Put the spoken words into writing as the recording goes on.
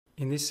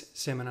In this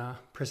seminar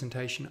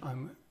presentation,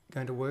 I'm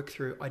going to work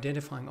through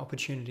identifying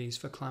opportunities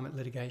for climate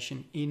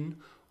litigation in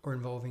or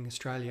involving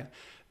Australia.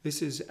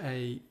 This is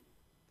a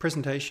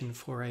presentation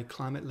for a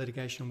climate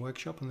litigation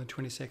workshop on the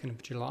 22nd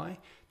of July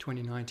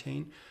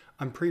 2019.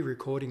 I'm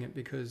pre-recording it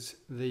because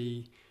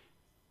the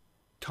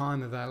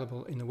time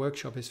available in the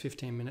workshop is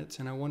 15 minutes,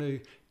 and I want to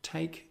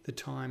take the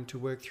time to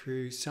work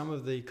through some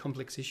of the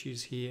complex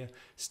issues here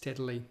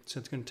steadily,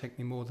 so it's going to take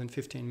me more than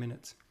 15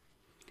 minutes.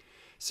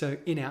 So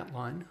in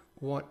outline,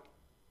 what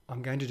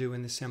I'm going to do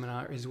in this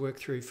seminar is work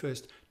through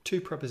first two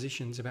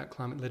propositions about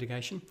climate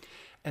litigation,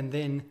 and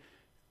then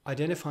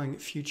identifying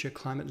future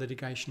climate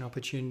litigation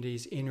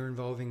opportunities in or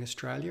involving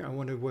Australia. I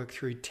want to work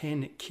through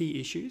 10 key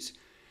issues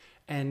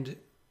and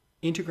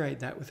integrate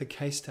that with a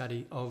case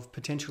study of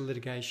potential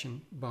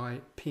litigation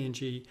by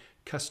PNG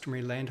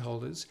customary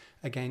landholders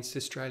against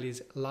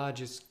Australia's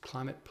largest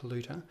climate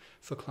polluter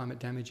for climate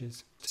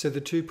damages. So the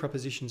two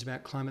propositions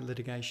about climate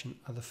litigation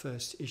are the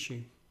first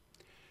issue.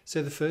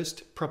 So the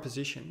first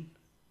proposition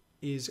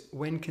is,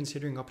 when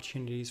considering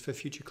opportunities for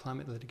future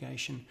climate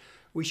litigation,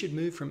 we should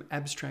move from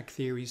abstract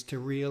theories to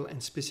real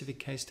and specific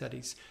case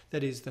studies.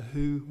 That is, the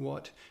who,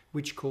 what,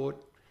 which court,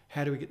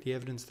 how do we get the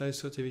evidence, those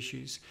sorts of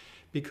issues.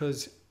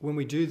 Because when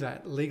we do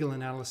that, legal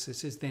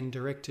analysis is then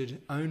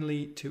directed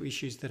only to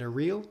issues that are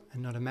real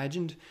and not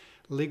imagined.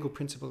 Legal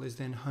principle is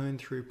then honed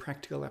through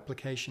practical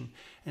application,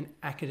 and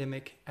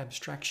academic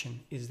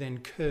abstraction is then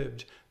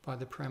curbed by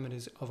the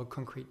parameters of a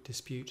concrete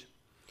dispute.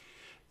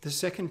 The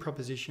second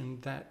proposition,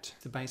 that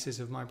the basis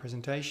of my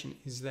presentation,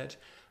 is that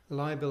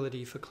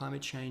liability for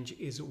climate change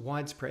is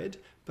widespread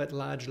but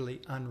largely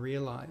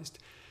unrealised.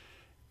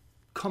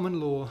 Common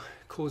law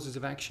causes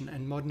of action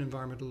and modern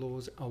environmental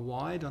laws are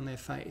wide on their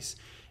face.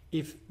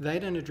 If they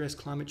don't address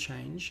climate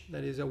change,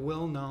 that is a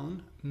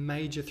well-known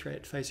major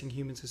threat facing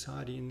human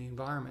society and the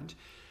environment,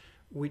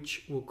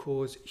 which will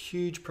cause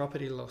huge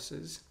property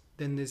losses,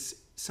 then there's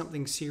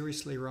something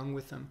seriously wrong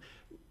with them.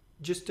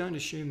 Just don't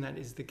assume that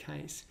is the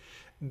case.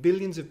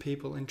 Billions of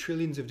people and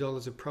trillions of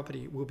dollars of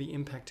property will be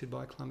impacted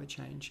by climate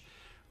change.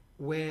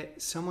 Where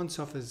someone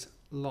suffers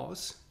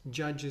loss,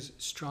 judges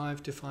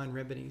strive to find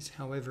remedies,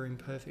 however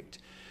imperfect.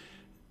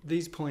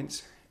 These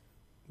points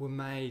were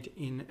made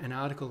in an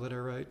article that I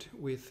wrote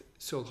with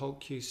Saul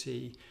Holt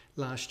QC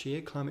last year,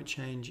 Climate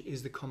Change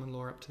is the Common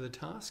Law Up to the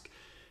Task,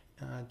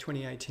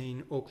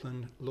 2018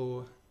 Auckland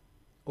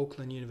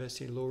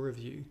University Law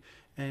Review.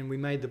 And we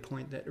made the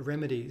point that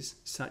remedies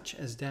such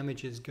as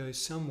damages go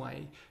some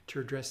way to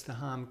address the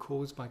harm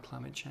caused by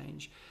climate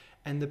change.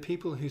 And the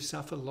people who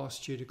suffer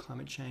loss due to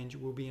climate change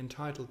will be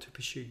entitled to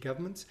pursue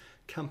governments,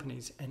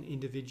 companies and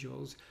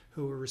individuals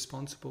who are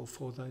responsible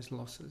for those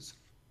losses.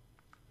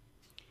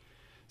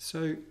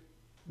 So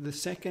the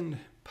second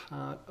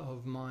part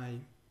of my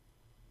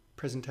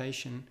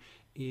presentation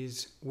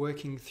is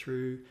working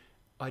through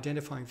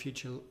identifying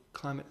future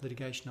climate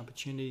litigation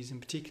opportunities, and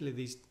particularly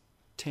these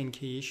 10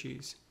 key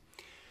issues.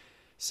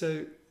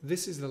 So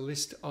this is the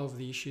list of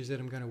the issues that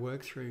I'm going to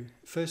work through.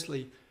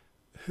 Firstly,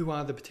 who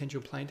are the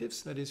potential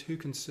plaintiffs? That is, who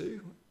can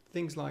sue?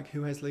 Things like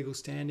who has legal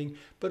standing,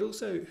 but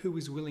also who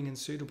is willing and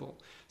suitable.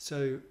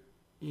 So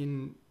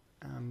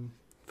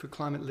for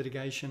climate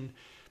litigation,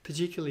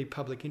 particularly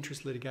public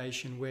interest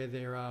litigation, where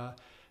there are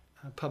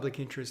public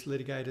interest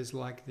litigators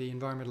like the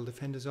Environmental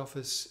Defenders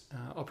Office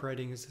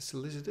operating as the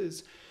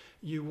solicitors,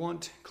 you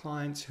want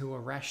clients who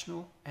are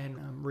rational and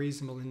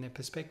reasonable in their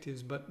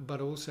perspectives, but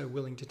also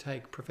willing to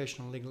take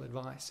professional legal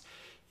advice.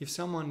 If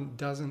someone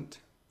doesn't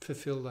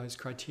fulfill those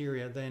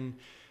criteria, then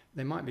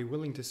they might be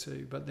willing to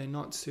sue, but they're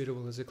not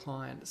suitable as a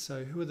client.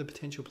 So who are the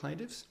potential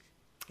plaintiffs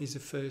is the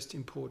first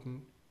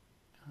important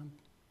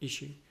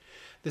issue.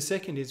 The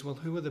second is, well,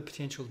 who are the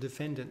potential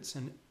defendants,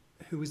 and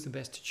who is the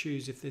best to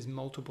choose if there's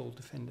multiple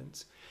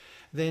defendants?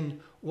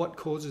 Then what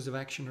causes of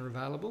action are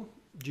available?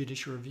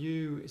 Judicial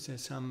review, is there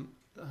some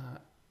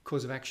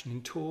cause of action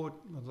in tort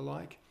or the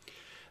like?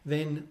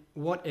 Then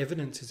what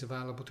evidence is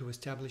available to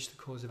establish the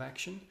cause of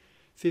action?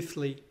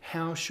 Fifthly,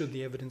 how should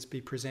the evidence be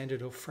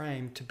presented or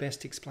framed to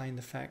best explain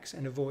the facts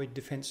and avoid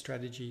defence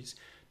strategies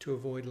to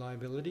avoid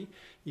liability?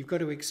 You've got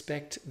to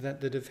expect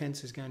that the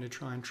defence is going to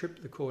try and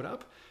trip the court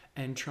up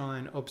and try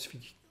and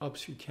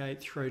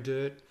obfuscate, throw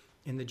dirt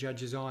in the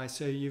judge's eye.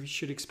 So you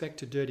should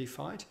expect a dirty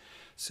fight.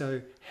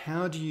 So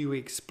how do you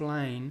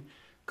explain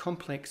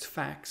complex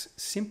facts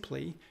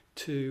simply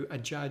to a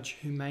judge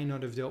who may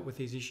not have dealt with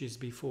these issues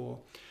before?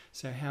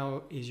 So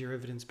how is your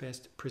evidence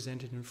best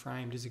presented and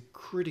framed is a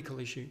critical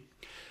issue.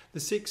 The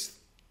sixth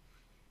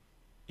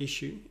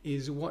issue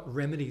is what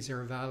remedies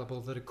are available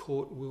that a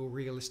court will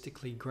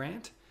realistically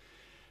grant.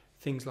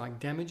 Things like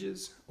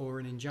damages or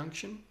an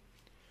injunction.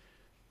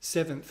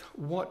 Seventh,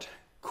 what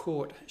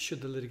court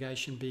should the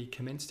litigation be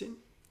commenced in?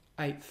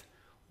 Eighth,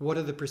 what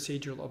are the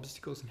procedural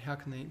obstacles and how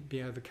can they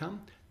be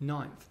overcome?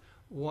 Ninth,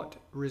 what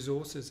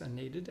resources are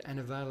needed and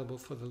available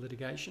for the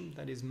litigation,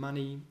 that is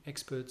money,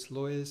 experts,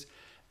 lawyers.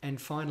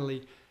 And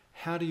finally,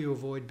 how do you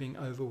avoid being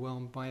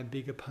overwhelmed by a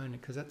big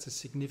opponent, because that's a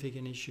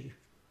significant issue.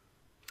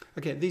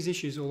 Okay, these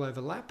issues all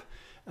overlap,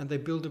 and they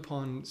build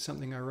upon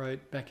something I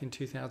wrote back in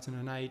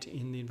 2008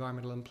 in the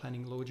Environmental and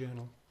Planning Law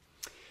Journal.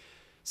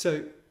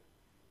 So,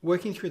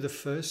 working through the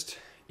first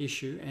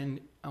issue, and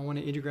I want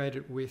to integrate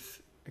it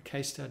with a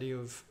case study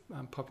of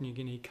Papua New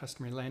Guinea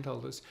customary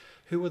landholders.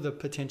 Who are the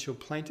potential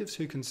plaintiffs?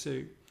 Who can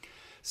sue?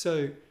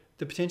 So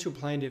the potential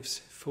plaintiffs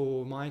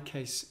for my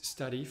case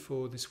study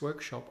for this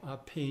workshop are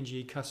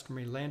PNG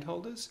customary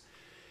landholders.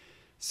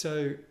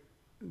 So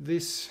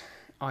this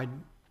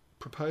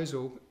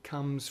proposal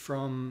comes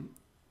from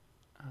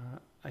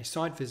a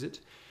site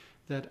visit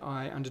that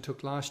I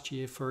undertook last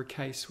year for a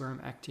case where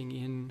I'm acting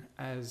in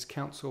as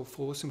counsel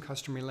for some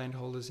customary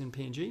landholders in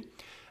PNG.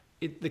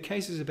 The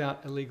case is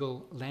about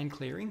illegal land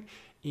clearing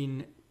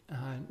in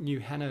New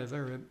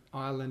Hanover, an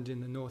island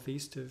in the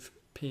northeast of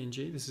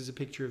PNG. This is a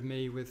picture of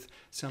me with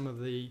some of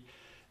the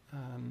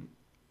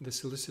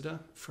solicitor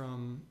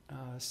from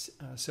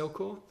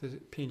CELCOR, the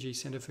PNG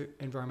Centre for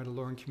Environmental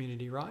Law and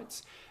Community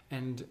Rights,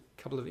 and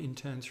a couple of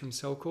interns from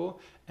CELCOR,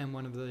 and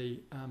one of the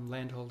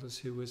landholders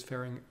who was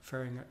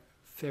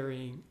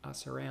ferrying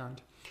us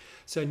around.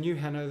 So New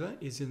Hanover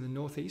is in the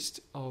northeast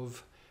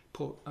of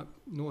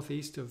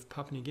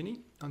Papua New Guinea,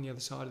 on the other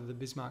side of the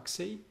Bismarck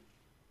Sea.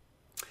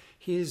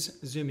 Here's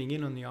zooming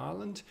in on the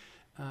island.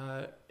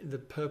 The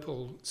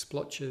purple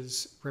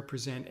splotches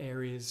represent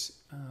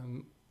areas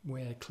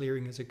where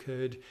clearing has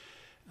occurred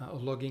or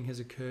logging has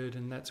occurred,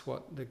 and that's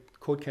what the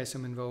court case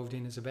I'm involved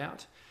in is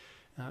about.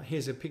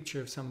 Here's a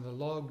picture of some of the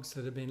logs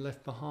that have been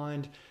left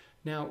behind.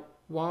 Now,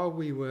 while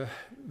we were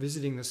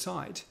visiting the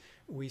site,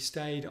 we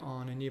stayed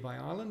on a nearby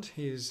island.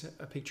 Here's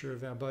a picture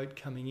of our boat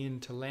coming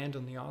in to land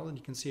on the island.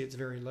 You can see it's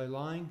very low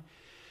lying.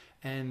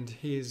 And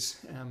here's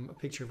a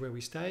picture of where we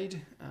stayed.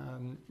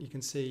 You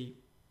can see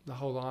the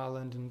whole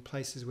island and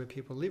places where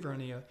people live are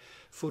only a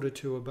foot or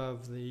two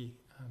above the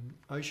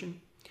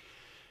ocean.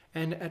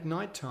 And at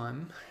night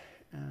time,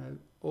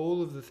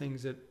 all of the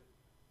things that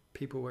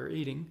people were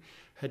eating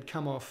had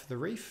come off the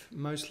reef,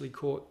 mostly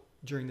caught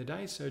during the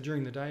day. So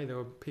during the day, there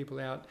were people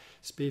out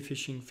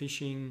spearfishing,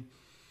 fishing,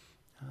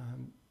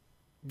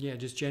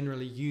 just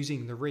generally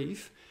using the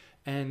reef.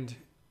 And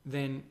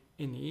then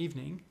in the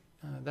evening,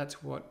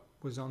 that's what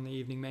was on the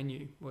evening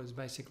menu, was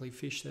basically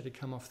fish that had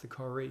come off the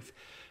coral reef.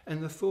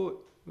 And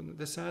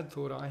the sad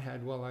thought I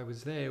had while I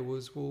was there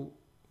was, well,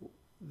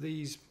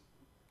 these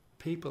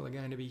people are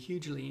going to be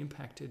hugely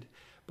impacted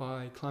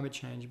by climate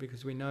change,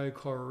 because we know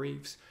coral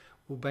reefs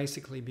will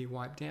basically be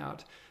wiped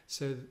out.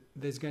 So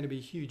there's going to be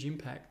huge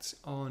impacts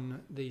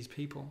on these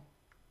people.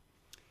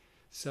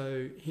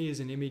 So here's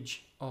an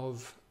image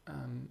of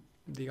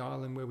the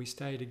island where we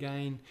stayed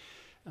again,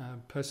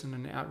 person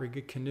in an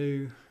outrigger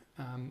canoe.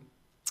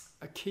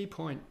 A key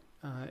point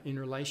in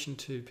relation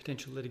to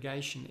potential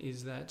litigation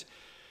is that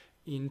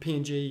in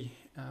PNG,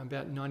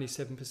 about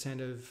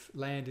 97% of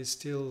land is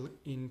still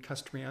in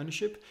customary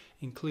ownership,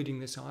 including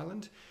this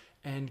island,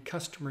 and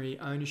customary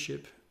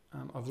ownership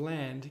of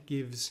land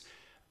gives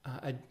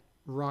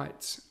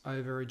rights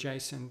over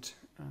adjacent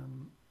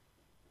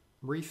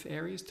reef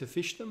areas to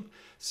fish them.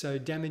 So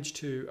damage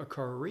to a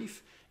coral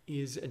reef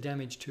is a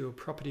damage to a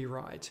property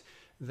right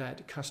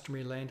that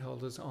customary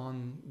landholders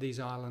on these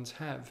islands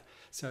have.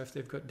 So if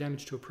they've got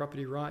damage to a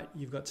property right,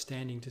 you've got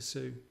standing to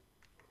sue.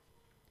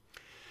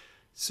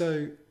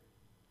 So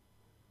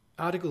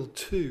Article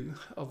 2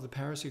 of the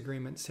Paris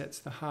Agreement sets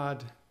the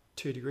hard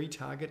 2-degree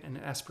target and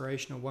an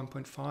aspirational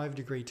 1.5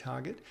 degree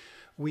target.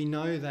 We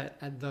know that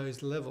at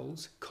those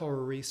levels,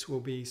 coral reefs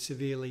will be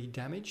severely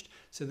damaged.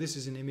 So this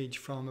is an image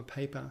from a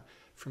paper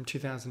from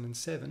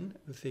 2007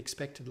 with the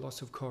expected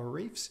loss of coral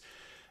reefs.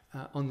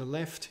 On the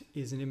left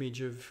is an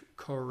image of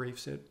coral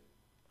reefs at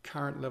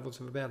current levels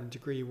of about 1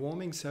 degree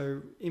warming,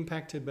 so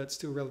impacted but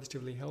still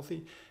relatively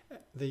healthy.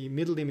 The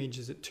middle image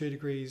is at 2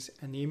 degrees,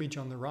 and the image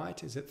on the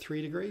right is at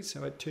 3 degrees.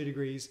 So at 2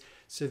 degrees,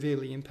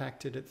 severely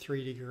impacted; at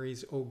 3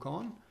 degrees, all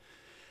gone.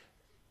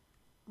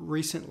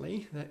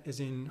 Recently, that is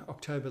in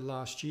October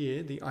last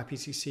year, the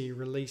IPCC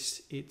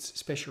released its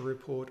special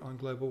report on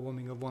global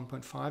warming of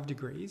 1.5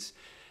 degrees,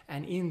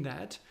 and in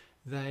that,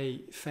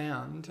 they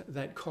found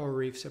that coral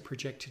reefs are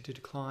projected to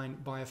decline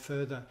by a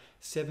further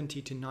 70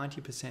 to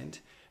 90%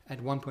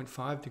 at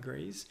 1.5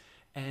 degrees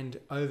and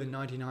over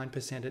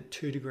 99% at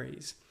 2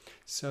 degrees.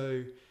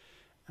 So,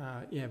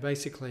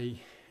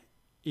 basically,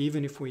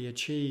 even if we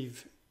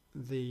achieve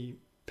the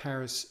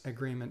Paris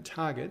Agreement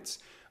targets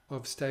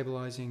of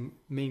stabilising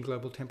mean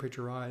global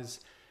temperature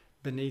rise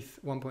beneath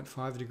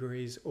 1.5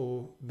 degrees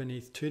or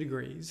beneath 2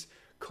 degrees,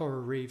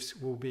 coral reefs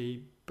will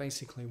be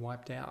basically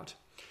wiped out.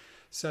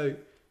 So,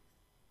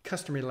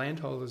 customary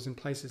landholders in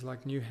places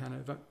like New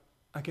Hanover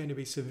are going to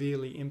be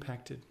severely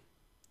impacted.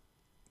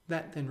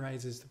 That then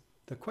raises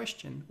the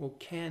question, well,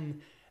 can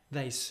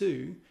they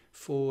sue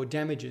for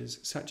damages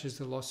such as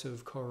the loss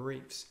of coral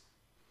reefs?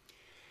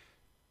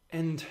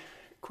 And the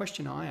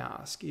question I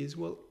ask is,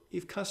 well,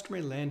 if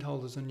customary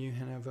landholders on New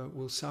Hanover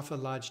will suffer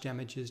large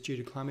damages due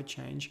to climate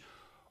change,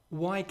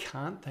 why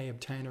can't they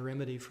obtain a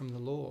remedy from the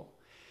law?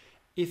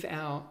 If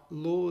our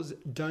laws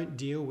don't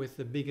deal with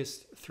the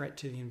biggest threat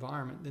to the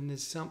environment, then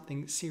there's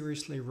something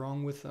seriously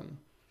wrong with them.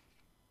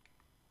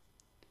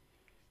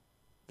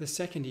 the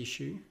second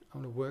issue I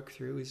want to work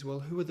through is, well,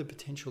 who are the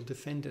potential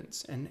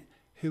defendants and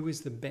who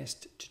is the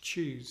best to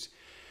choose?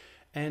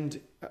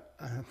 And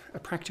a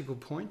practical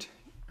point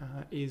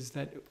is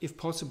that if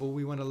possible,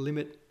 we want to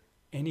limit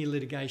any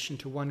litigation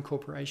to one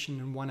corporation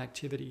and one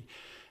activity.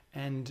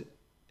 And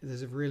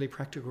there's a really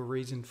practical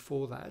reason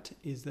for that,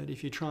 is that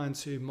if you try and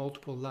sue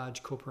multiple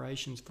large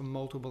corporations for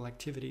multiple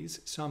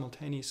activities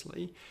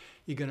simultaneously,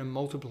 you're going to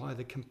multiply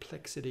the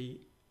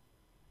complexity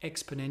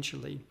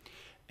exponentially,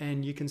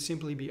 and you can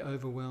simply be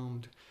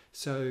overwhelmed.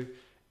 So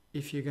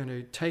if you're going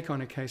to take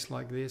on a case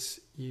like this,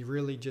 you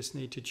really just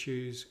need to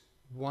choose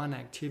one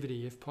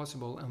activity if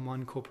possible and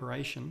one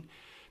corporation.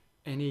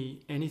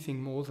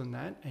 Anything more than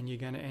that, and you're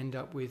going to end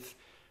up with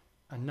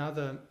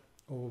another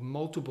or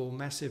multiple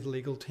massive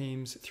legal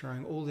teams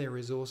throwing all their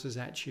resources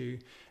at you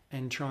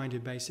and trying to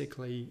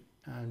basically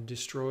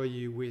destroy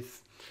you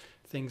with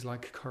things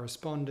like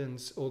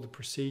correspondence, all the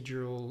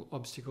procedural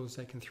obstacles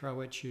they can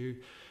throw at you.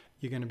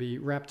 You're going to be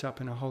wrapped up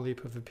in a whole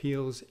heap of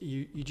appeals.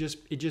 It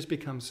just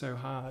becomes so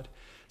hard.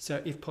 So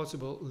if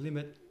possible,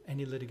 limit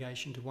any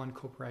litigation to one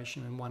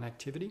corporation and one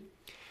activity.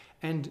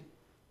 And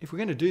if we're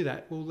going to do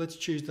that, well, let's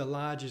choose the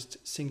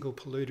largest single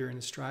polluter in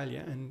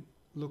Australia and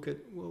look at,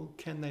 well,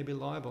 can they be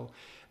liable?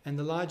 And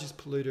the largest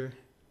polluter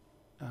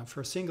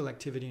for a single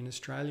activity in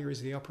Australia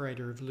is the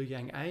operator of Loy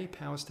Yang A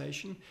power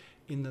station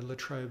in the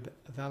Latrobe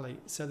Valley.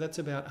 So that's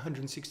about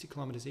 160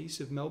 kilometres east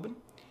of Melbourne.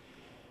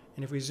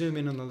 And if we zoom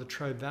in on the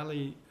Latrobe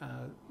Valley,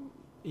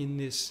 in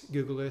this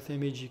Google Earth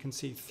image, you can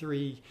see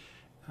three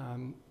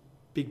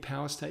big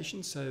power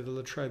stations. So the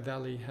Latrobe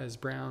Valley has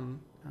brown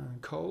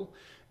coal,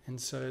 and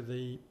so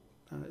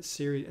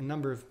a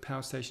number of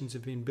power stations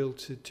have been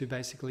built to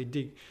basically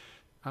dig.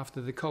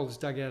 After the coal is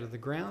dug out of the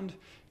ground,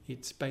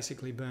 it's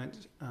basically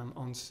burnt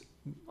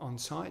on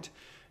site.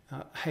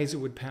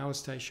 Hazelwood Power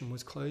Station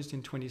was closed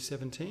in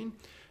 2017.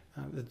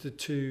 The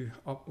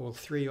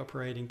three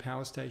operating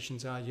power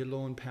stations are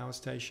Yallourn Power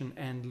Station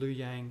and Loy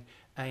Yang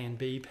A and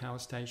B power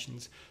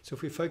stations. So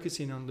if we focus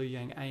in on Loy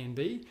Yang A and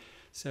B,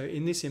 so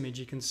in this image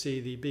you can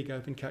see the big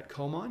open cut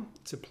coal mine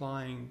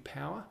supplying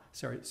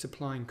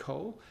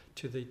coal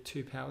to the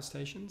two power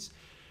stations.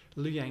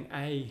 Loy Yang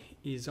A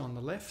is on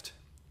the left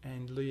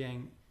and Loy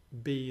Yang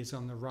B is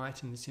on the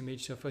right in this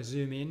image. So if I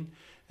zoom in,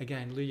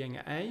 again, Loy Yang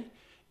A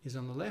is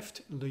on the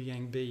left, Loy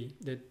Yang B.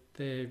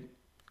 They're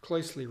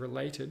closely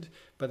related,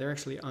 but they're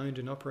actually owned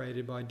and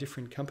operated by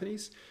different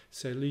companies.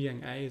 So Loy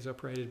Yang A is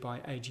operated by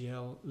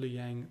AGL Loy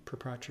Yang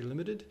Proprietary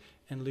Limited,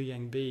 and Loy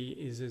Yang B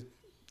is a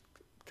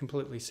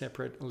completely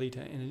separate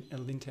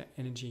Alinta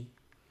Energy.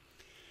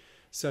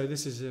 So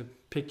this is a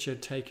picture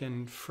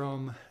taken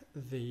from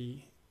the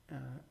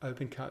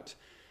open cut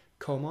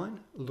coal mine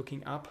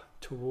looking up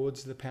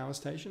towards the power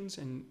stations,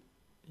 and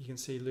you can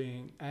see Loy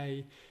Yang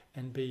A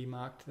and B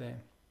marked there.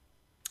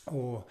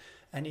 Or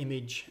an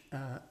image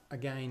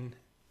again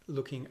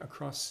looking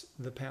across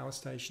the power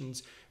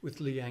stations with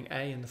Loy Yang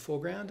A in the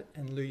foreground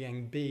and Loy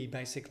Yang B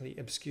basically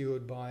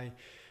obscured by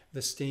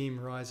the steam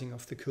rising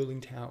off the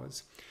cooling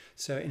towers.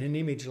 So in an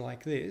image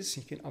like this,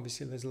 you can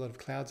obviously, there's a lot of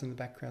clouds in the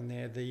background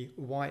there. The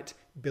white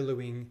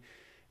billowing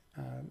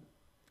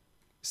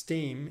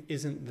steam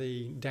isn't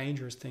the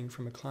dangerous thing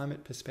from a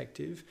climate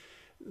perspective.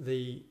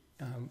 The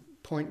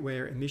point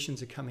where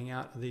emissions are coming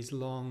out are these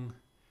long,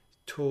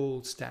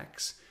 tall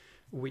stacks,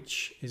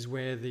 which is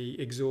where the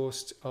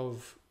exhaust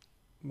of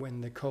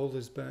when the coal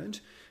is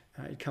burnt,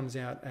 it comes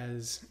out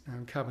as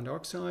carbon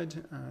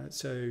dioxide.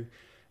 So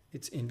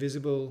it's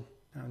invisible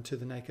to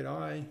the naked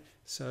eye.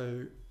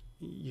 So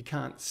you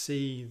can't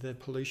see the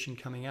pollution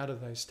coming out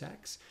of those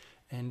stacks.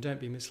 And don't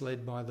be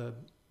misled by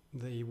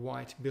the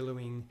white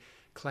billowing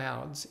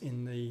clouds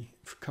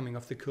coming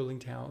off the cooling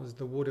towers.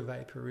 The water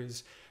vapor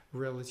is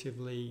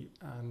relatively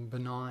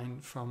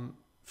benign from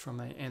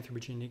an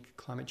anthropogenic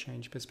climate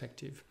change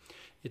perspective.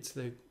 It's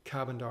the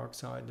carbon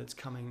dioxide that's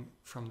coming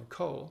from the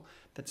coal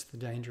that's the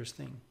dangerous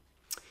thing.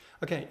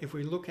 Okay, if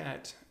we look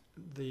at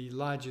the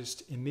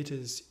largest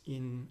emitters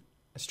in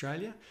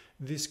Australia,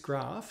 this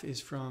graph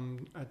is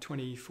from a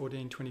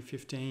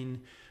 2014-2015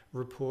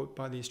 report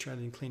by the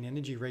Australian Clean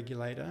Energy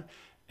Regulator,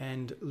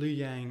 and Loy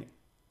Yang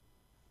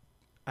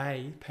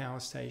A power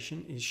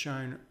station is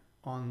shown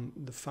on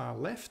the far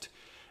left,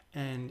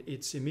 and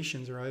its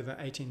emissions are over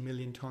 18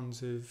 million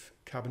tonnes of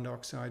carbon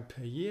dioxide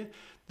per year.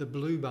 The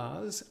blue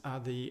bars are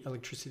the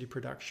electricity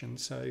production,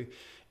 so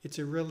it's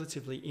a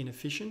relatively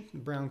inefficient.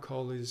 Brown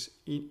coal is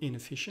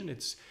inefficient.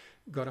 It's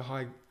got a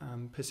high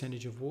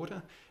percentage of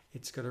water.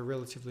 It's got a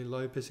relatively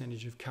low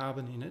percentage of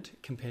carbon in it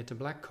compared to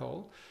black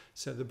coal.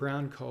 So the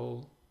brown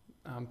coal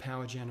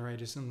power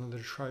generators in the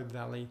Latrobe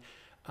Valley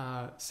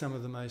are some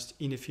of the most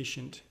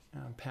inefficient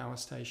power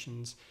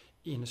stations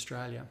in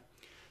Australia.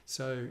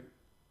 So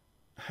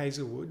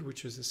Hazelwood,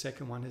 which was the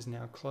second one, is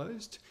now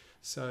closed.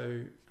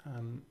 So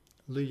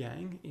Loy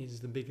Yang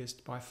is the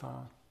biggest by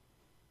far.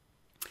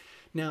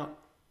 Now,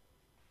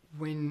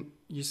 when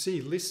you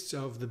see lists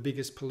of the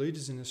biggest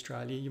polluters in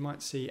Australia, you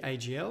might see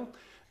AGL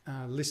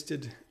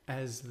listed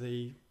as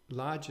the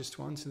largest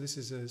one. So this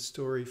is a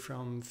story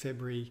from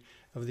February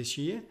of this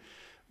year,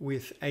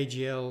 with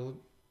AGL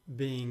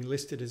being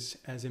listed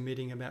as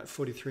emitting about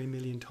 43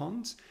 million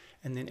tonnes,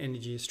 and then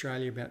Energy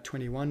Australia about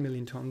 21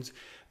 million tonnes.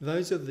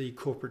 Those are the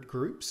corporate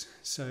groups.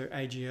 So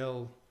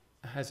AGL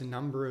has a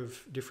number of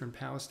different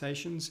power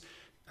stations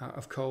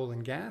of coal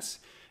and gas,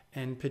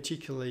 and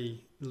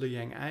particularly Loy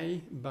Yang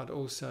A, but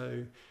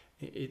also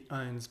it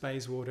owns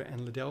Bayswater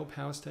and Liddell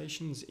power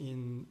stations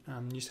in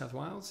New South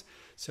Wales.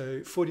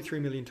 So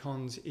 43 million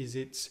tonnes is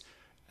its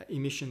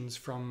emissions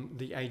from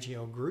the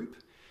AGL group.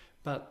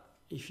 But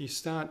if you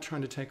start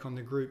trying to take on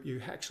the group,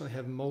 you actually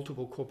have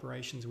multiple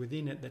corporations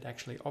within it that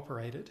actually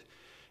operate it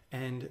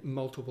and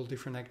multiple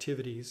different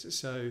activities.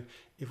 So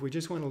if we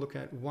just want to look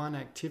at one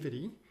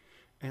activity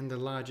and the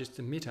largest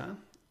emitter,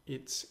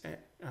 it's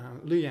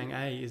Loy Yang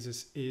A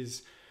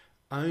is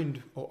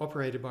owned or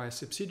operated by a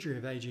subsidiary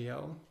of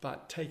AGL,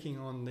 but taking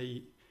on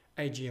the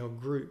AGL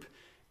group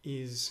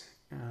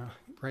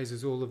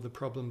raises all of the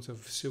problems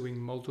of suing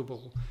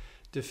multiple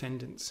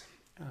defendants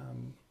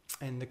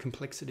and the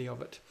complexity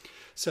of it.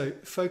 So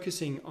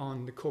focusing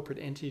on the corporate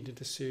entity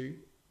to sue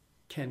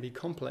can be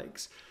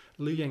complex.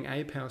 Loy Yang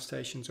A power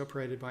stations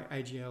operated by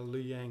AGL Loy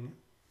Yang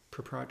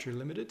Proprietary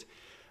Limited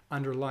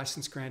under a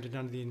licence granted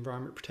under the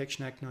Environment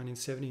Protection Act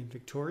 1970 in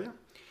Victoria.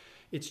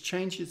 It's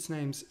changed its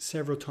names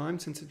several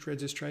times since its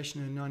registration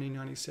in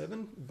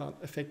 1997, but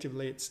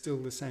effectively it's still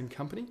the same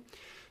company.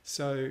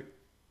 So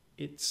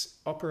it's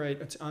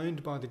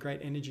owned by the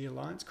Great Energy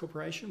Alliance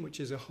Corporation, which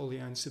is a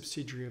wholly owned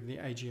subsidiary of the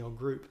AGL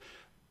Group.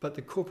 But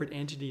the corporate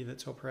entity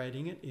that's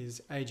operating it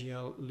is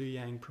AGL Loy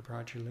Yang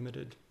Proprietary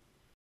Limited.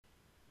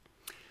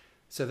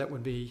 So that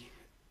would be,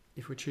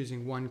 if we're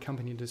choosing one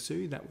company to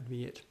sue, that would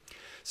be it.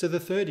 So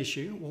the third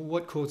issue, well,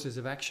 what causes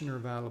of action are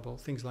available?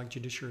 Things like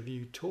judicial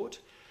review, tort.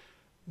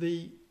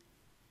 The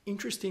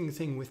interesting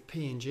thing with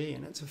PNG,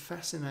 and it's a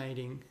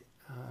fascinating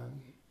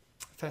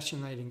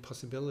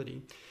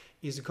possibility,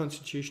 is a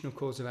constitutional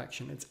cause of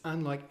action. It's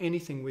unlike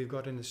anything we've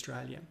got in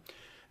Australia.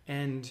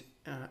 And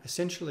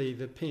essentially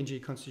the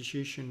PNG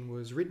Constitution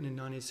was written in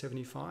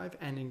 1975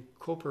 and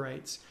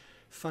incorporates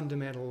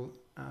fundamental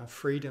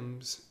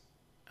freedoms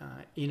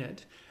in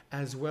it,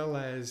 as well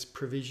as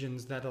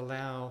provisions that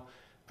allow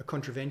a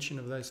contravention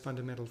of those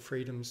fundamental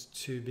freedoms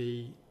to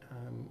be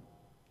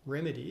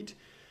remedied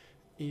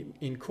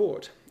in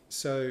court.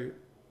 So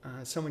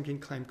someone can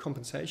claim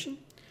compensation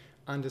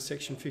under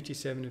section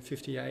 57 and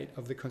 58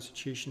 of the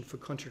Constitution for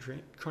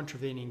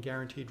contravening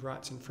guaranteed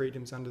rights and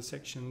freedoms under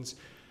sections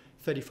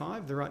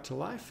 35, the right to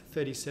life,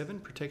 37,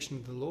 protection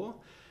of the law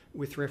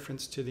with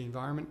reference to the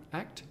Environment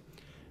Act,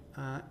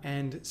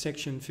 and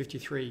section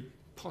 53,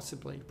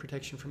 possibly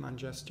protection from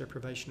unjust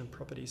deprivation of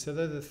property. So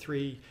those are the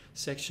three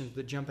sections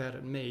that jump out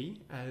at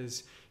me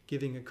as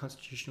giving a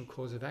constitutional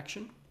cause of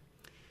action.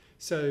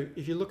 So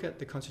if you look at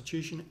the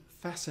Constitution,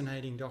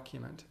 fascinating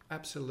document.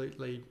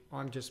 Absolutely,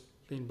 I'm just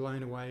been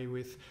blown away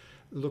with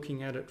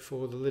looking at it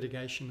for the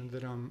litigation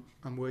that I'm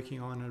working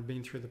on, and I've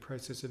been through the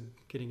process of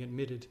getting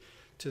admitted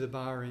to the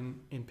bar in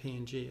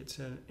PNG. It's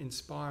an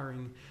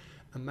inspiring,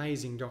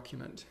 amazing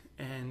document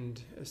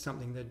and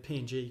something that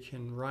PNG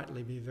can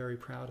rightly be very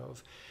proud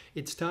of.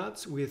 It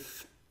starts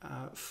with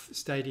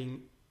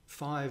stating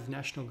 5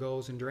 national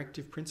goals and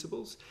directive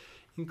principles,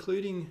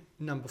 including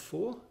number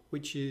 4,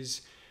 which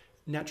is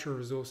natural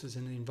resources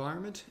and the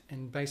environment,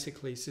 and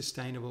basically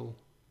sustainable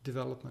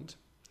development,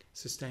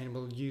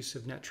 sustainable use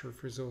of natural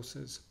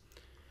resources.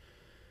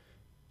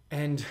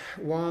 And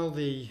while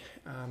the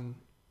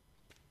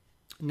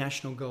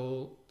national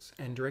goals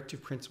and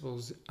directive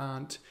principles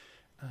aren't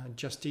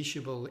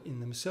justiciable in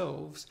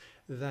themselves,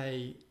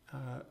 they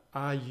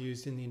are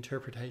used in the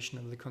interpretation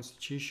of the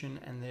Constitution,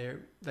 and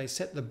they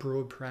set the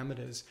broad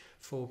parameters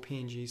for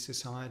PNG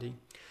society.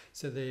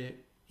 So they're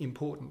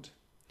important.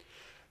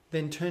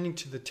 Then turning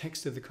to the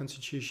text of the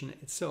Constitution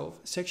itself,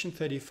 Section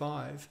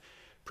 35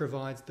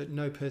 provides that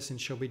no person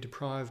shall be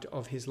deprived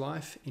of his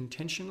life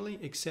intentionally,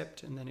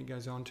 except, and then it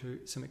goes on to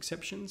some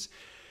exceptions.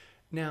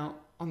 Now,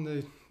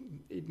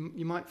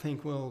 you might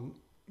think, well,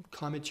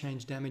 climate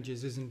change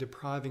damages isn't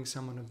depriving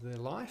someone of their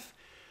life,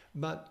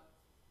 but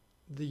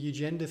the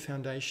Ugenda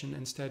Foundation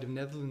and State of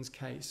Netherlands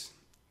case,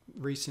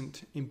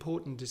 recent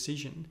important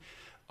decision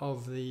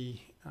of the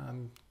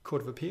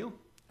Court of Appeal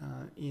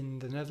in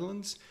the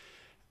Netherlands,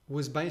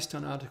 was based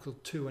on Article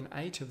 2 and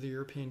 8 of the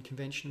European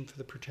Convention for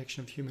the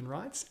Protection of Human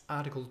Rights.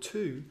 Article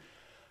 2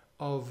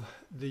 of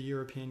the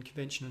European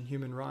Convention on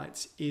Human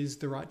Rights is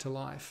the right to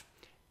life.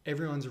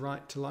 Everyone's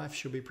right to life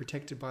shall be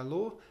protected by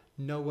law.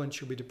 No one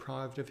shall be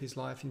deprived of his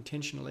life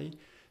intentionally,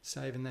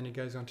 save, and then it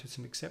goes on to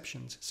some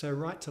exceptions. So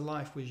right to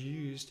life was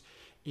used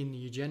in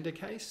the Ugenda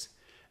case.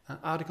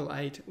 Article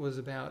 8 was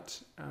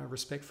about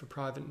respect for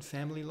private and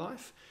family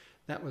life.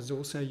 That was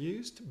also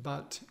used,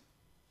 but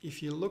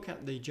if you look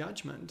at the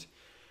judgment,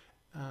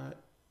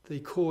 the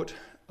Court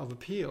of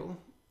Appeal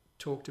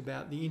talked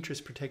about the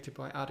interest protected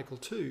by Article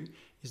 2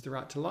 is the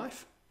right to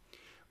life,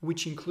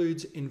 which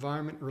includes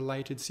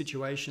environment-related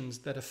situations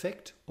that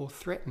affect or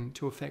threaten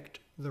to affect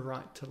the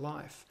right to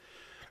life.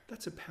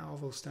 That's a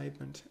powerful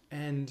statement,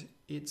 and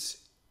it's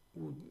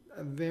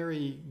a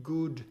very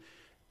good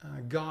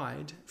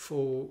guide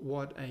for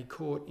what a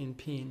court in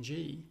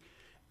PNG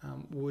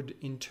would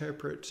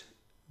interpret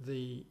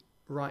the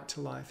right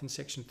to life in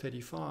Section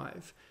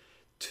 35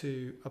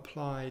 to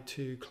apply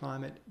to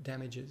climate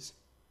damages.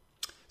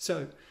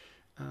 So,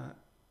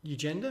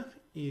 eugender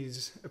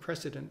is a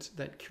precedent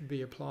that could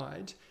be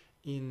applied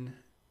in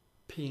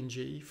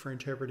PNG for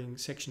interpreting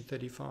Section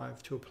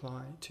 35 to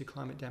apply to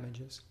climate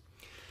damages.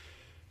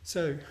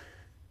 So,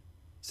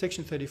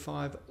 Section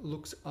 35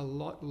 looks a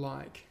lot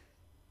like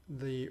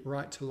the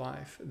right to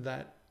life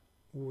that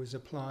was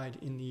applied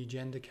in the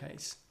eugender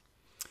case.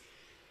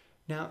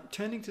 Now,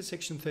 turning to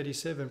Section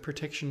 37,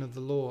 protection of the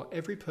law,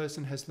 every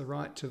person has the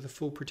right to the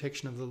full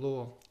protection of the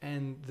law,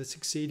 and the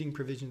succeeding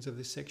provisions of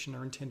this section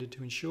are intended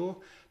to ensure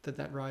that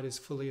that right is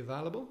fully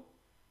available.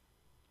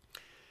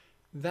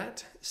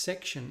 That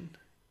section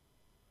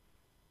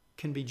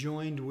can be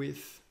joined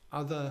with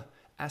other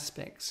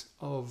aspects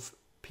of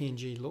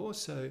PNG law,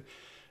 so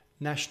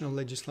national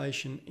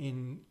legislation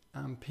in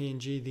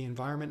PNG, the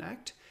Environment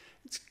Act.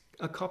 It's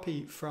a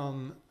copy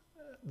from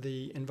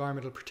the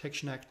Environmental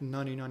Protection Act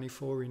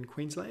 1994 in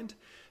Queensland.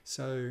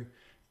 So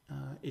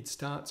it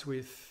starts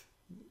with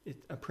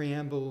a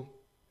preamble,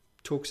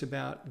 talks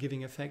about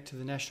giving effect to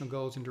the national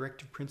goals and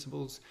directive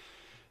principles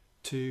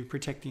to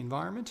protect the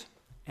environment,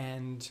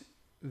 and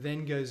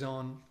then goes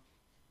on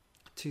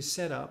to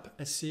set up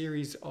a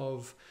series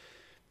of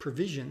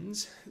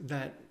provisions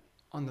that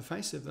on the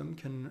face of them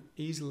can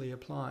easily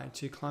apply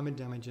to climate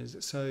damages.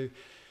 So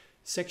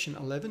Section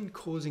 11,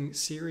 causing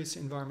serious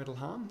environmental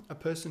harm. A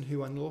person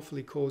who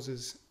unlawfully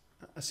causes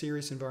a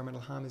serious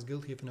environmental harm is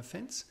guilty of an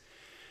offence.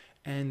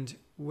 And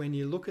when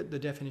you look at the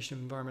definition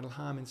of environmental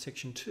harm in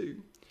Section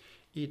 2,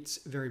 it's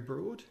very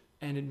broad,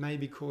 and it may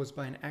be caused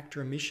by an act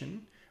or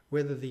omission,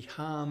 whether the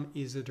harm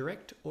is a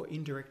direct or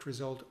indirect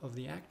result of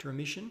the act or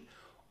omission,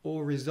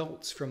 or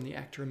results from the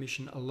act or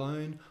omission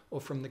alone,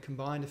 or from the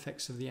combined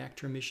effects of the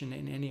act or omission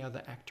and any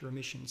other act or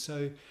omission.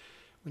 So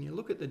when you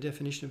look at the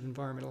definition of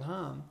environmental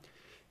harm,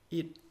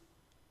 it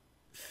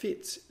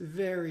fits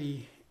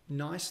very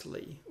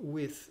nicely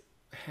with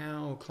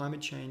how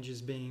climate change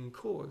is being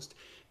caused.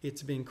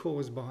 It's being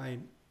caused by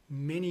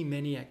many,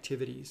 many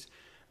activities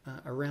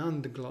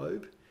around the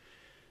globe.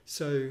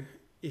 So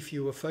if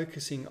you were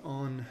focusing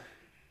on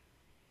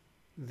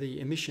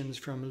the emissions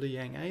from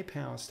Liang A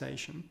power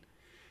station,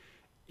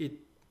 it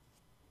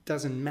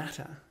doesn't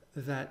matter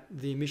that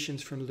the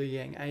emissions from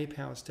Liang A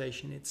power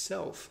station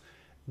itself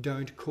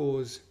don't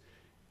cause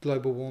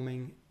global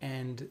warming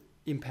and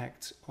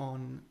impacts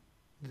on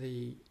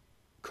the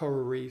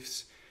coral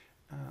reefs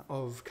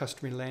of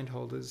customary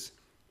landholders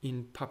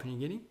in Papua New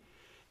Guinea.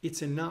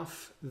 It's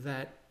enough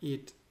that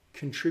it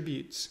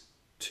contributes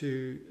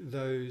to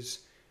those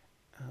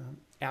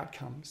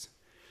outcomes.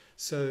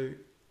 So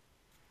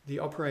the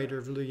operator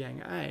of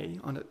Liang A,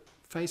 on the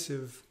face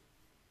of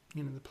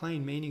the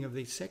plain meaning of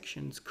these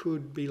sections,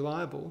 could be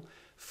liable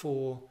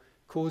for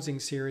causing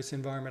serious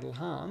environmental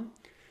harm.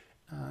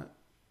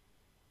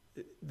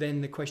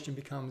 Then the question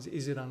becomes,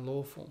 is it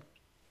unlawful?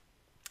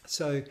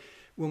 So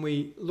when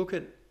we look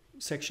at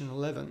Section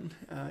 11,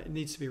 it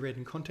needs to be read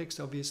in context,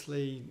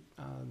 obviously.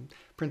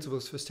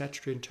 Principles for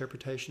statutory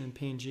interpretation in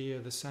PNG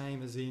are the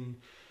same as in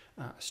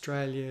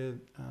Australia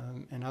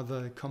and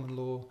other common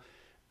law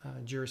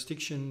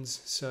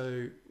jurisdictions.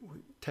 So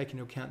take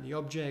into account the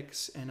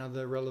objects and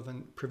other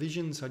relevant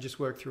provisions. I just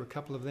worked through a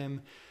couple of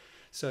them.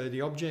 So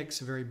the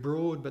objects are very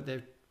broad, but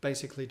they're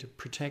basically to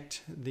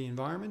protect the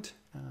environment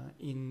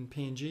in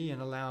PNG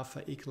and allow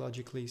for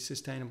ecologically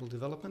sustainable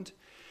development.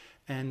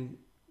 And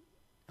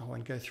I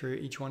won't go through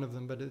each one of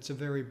them, but it's a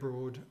very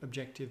broad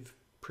objective,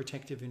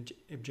 protective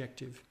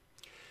objective.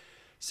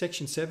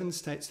 Section 7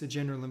 states the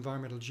general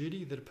environmental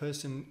duty that a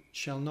person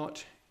shall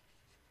not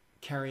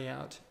carry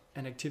out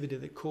an activity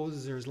that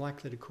causes or is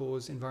likely to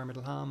cause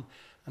environmental harm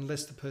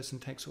unless the person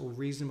takes all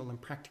reasonable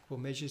and practicable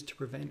measures to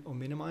prevent or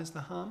minimise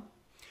the harm.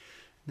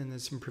 And then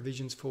there's some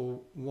provisions for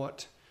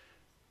what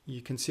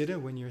you consider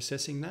when you're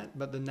assessing that,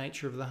 but the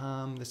nature of the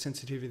harm, the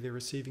sensitivity of the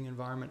receiving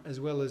environment, as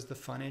well as the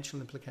financial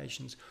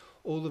implications,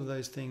 all of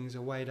those things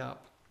are weighed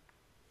up.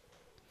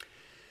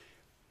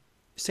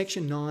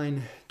 Section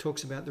 9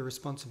 talks about the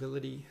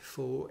responsibility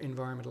for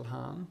environmental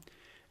harm,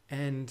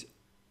 and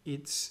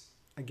it's,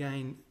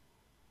 again,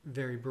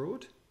 very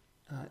broad.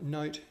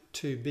 Note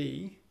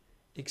 2b,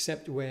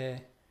 except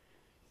where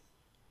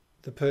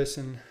the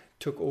person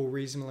took all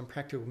reasonable and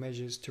practical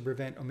measures to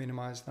prevent or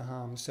minimise the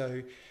harm.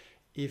 So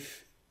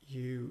if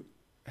you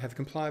have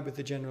complied with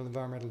the general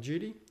environmental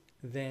duty,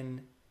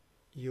 then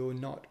you're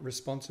not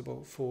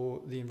responsible for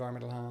the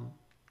environmental harm.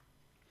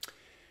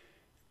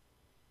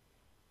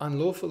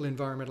 Unlawful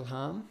environmental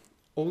harm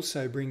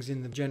also brings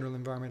in the general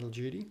environmental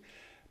duty,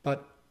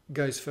 but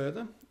goes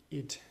further.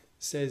 It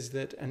says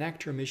that an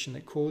act or omission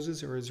that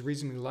causes or is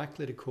reasonably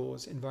likely to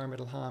cause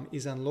environmental harm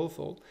is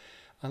unlawful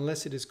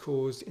unless it is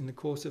caused in the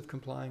course of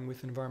complying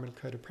with an environmental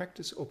code of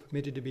practice or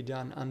permitted to be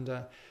done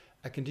under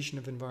a condition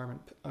of an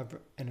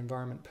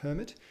environment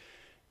permit.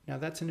 Now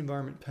that's an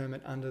environment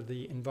permit under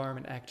the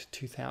Environment Act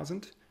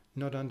 2000,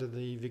 not under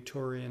the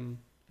Victorian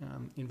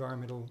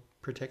Environmental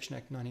Protection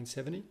Act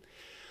 1970,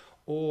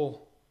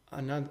 or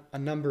a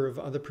number of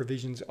other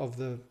provisions of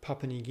the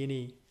Papua New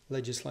Guinea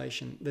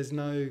legislation. There's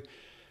no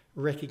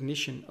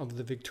recognition of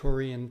the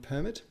Victorian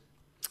permit.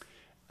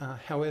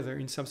 However,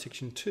 in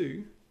subsection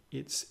 2,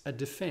 it's a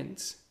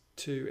defence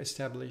to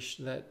establish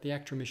that the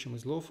act remission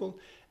was lawful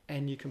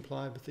and you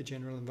complied with the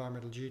general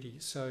environmental duty.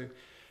 So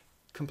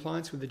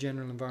compliance with the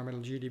general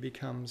environmental duty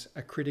becomes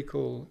a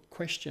critical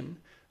question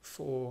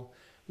for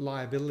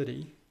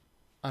liability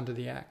under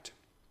the Act.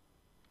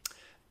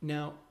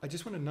 Now, I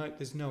just want to note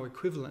there's no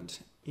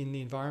equivalent in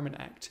the Environment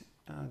Act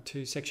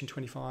to Section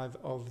 25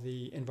 of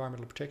the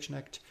Environmental Protection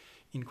Act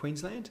in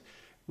Queensland,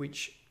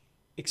 which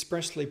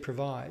expressly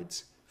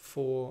provides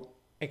for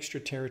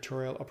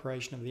extraterritorial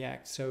operation of the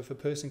Act. So if a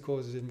person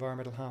causes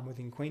environmental harm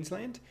within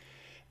Queensland,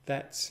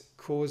 that's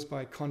caused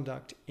by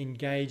conduct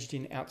engaged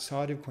in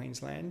outside of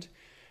Queensland,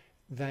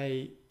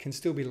 they can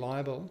still be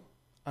liable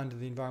under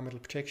the Environmental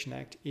Protection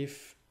Act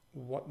if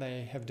what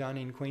they have done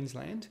in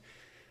Queensland,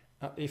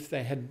 if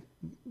they had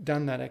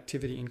done that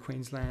activity in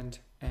Queensland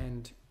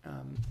and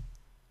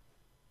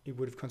it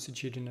would have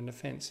constituted an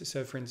offence.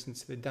 So, for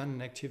instance, they'd done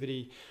an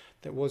activity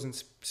that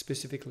wasn't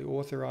specifically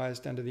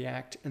authorised under the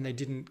Act and they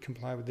didn't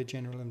comply with the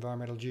general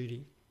environmental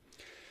duty.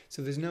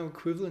 So there's no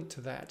equivalent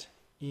to that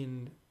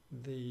in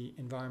the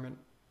Environment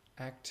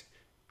Act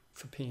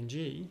for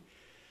PNG.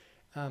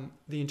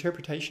 The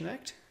Interpretation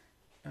Act,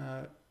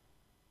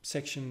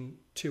 Section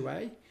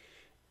 2A,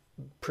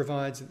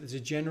 provides that there's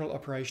a general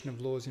operation of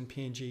laws in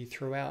PNG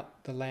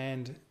throughout the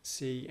land,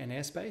 sea and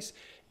airspace.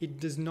 It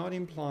does not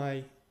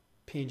imply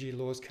PNG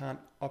laws can't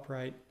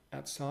operate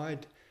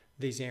outside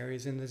these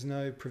areas, and there's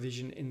no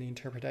provision in the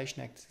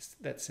Interpretation Act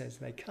that says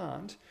they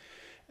can't.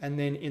 And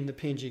then in the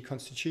PNG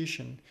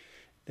Constitution,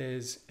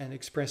 there's an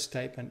express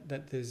statement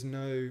that there's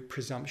no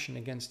presumption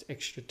against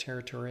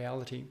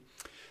extraterritoriality.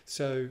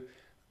 So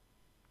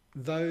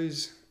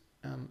those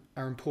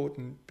are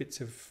important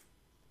bits of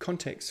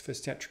context for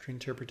statutory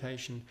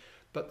interpretation,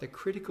 but the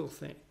critical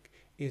thing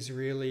is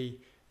really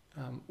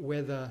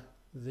whether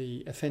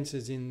the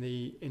offences in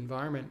the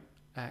Environment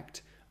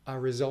Act are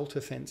result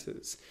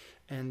offences,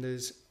 and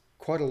there's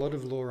quite a lot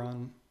of law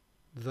on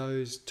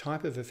those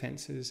type of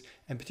offences,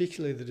 and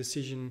particularly the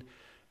decision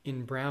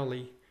in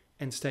Browley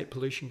and State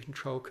Pollution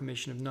Control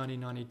Commission of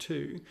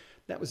 1992.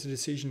 That was a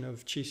decision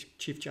of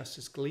Chief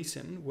Justice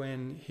Gleeson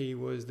when he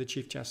was the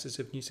Chief Justice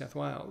of New South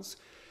Wales,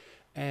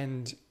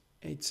 and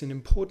it's an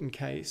important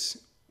case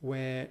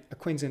where a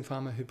Queensland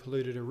farmer who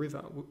polluted a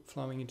river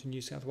flowing into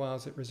New South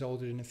Wales that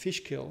resulted in a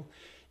fish kill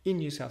in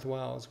New South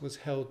Wales was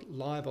held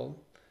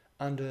liable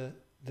under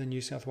the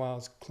New South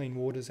Wales Clean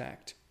Waters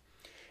Act.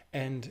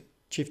 And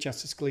Chief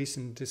Justice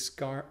Gleeson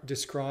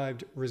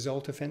described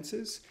result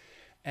offences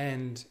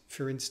and,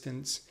 for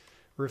instance,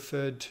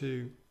 referred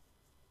to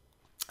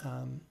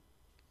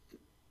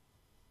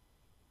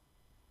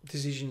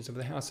decisions of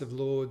the House of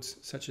Lords,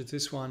 such as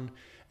this one,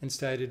 and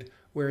stated,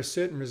 where a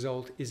certain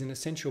result is an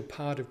essential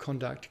part of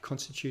conduct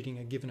constituting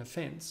a given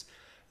offence,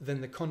 then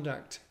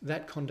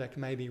that conduct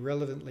may be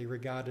relevantly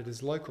regarded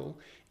as local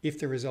if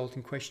the result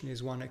in question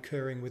is one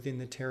occurring within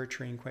the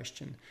territory in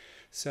question.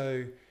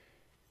 So,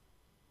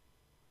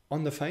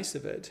 on the face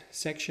of it,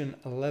 Section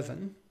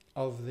 11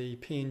 of the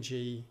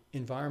PNG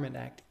Environment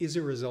Act is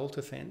a result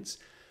offence.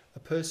 A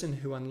person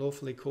who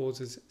unlawfully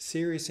causes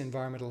serious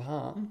environmental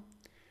harm,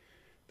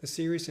 the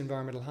serious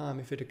environmental harm,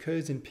 if it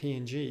occurs in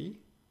PNG,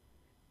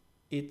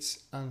 it's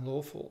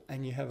unlawful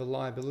and you have a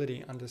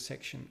liability under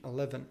Section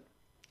 11.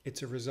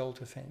 It's a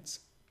result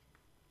offence.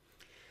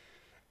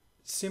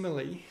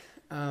 Similarly,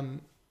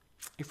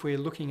 if we're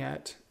looking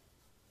at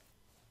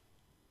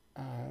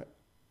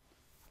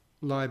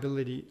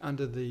liability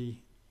under the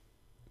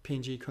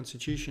PNG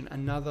Constitution,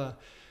 another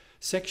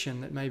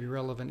section that may be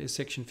relevant is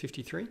Section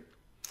 53.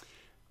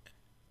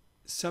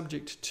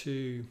 Subject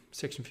to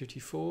Section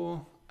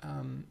 54,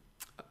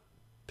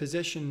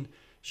 possession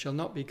shall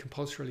not be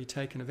compulsorily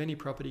taken of any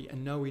property,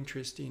 and no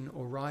interest in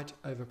or right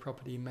over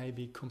property may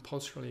be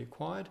compulsorily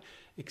acquired,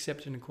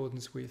 except in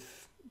accordance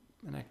with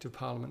an Act of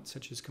Parliament,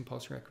 such as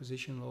compulsory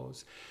acquisition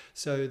laws.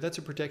 So that's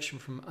a protection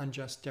from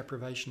unjust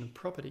deprivation of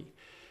property.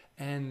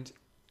 And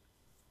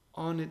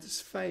on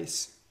its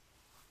face,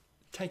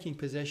 taking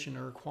possession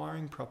or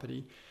acquiring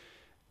property,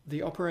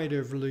 the operator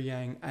of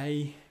Luyang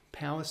A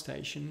power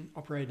station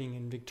operating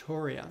in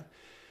Victoria,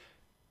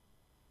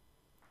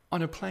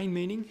 on a plain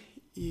meaning,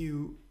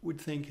 you would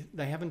think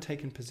they haven't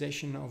taken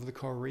possession of the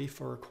coral reef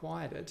or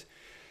acquired it,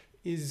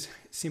 is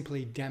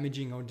simply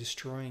damaging or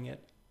destroying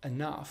it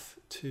enough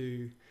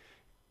to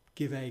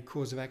give a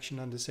cause of action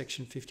under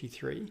Section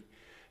 53.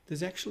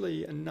 There's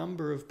actually a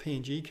number of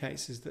PNG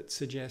cases that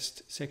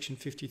suggest Section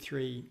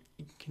 53,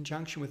 in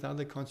conjunction with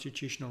other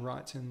constitutional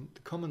rights and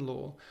the common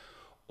law,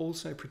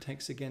 also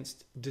protects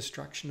against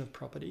destruction of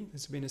property.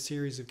 There's been a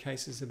series of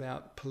cases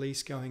about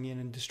police going in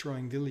and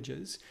destroying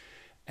villages,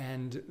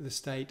 and the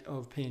state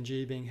of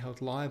PNG being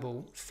held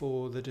liable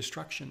for the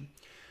destruction.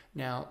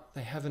 Now,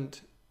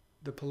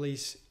 the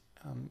police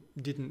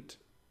didn't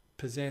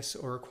possess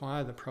or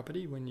acquire the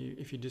property.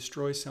 If you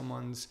destroy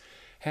someone's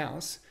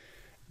house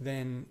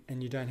then,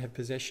 and you don't have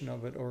possession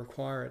of it or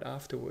acquire it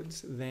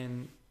afterwards,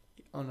 then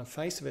on the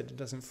face of it, it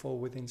doesn't fall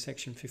within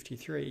Section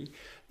 53.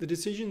 The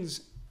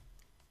decisions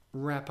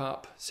wrap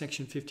up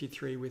Section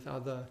 53 with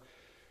other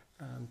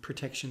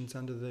protections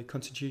under the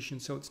Constitution,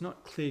 so it's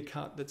not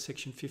clear-cut that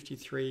Section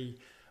 53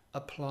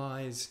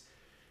 applies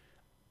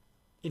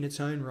in its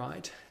own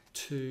right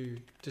to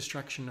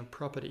destruction of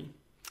property.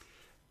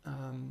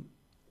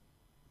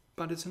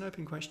 But it's an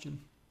open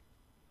question.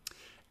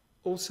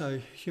 Also,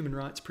 human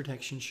rights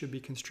protection should be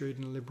construed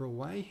in a liberal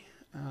way.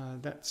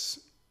 That's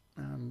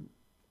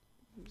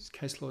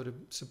case law to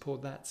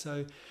support that.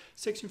 So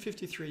Section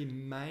 53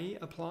 may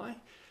apply,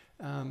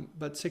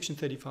 but Section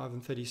 35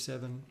 and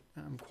 37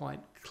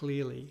 quite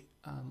clearly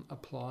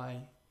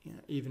apply,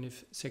 even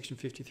if Section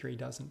 53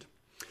 doesn't.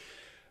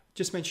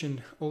 Just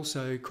mention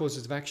also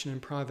causes of action in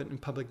private and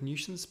public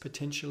nuisance.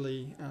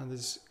 Potentially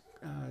there's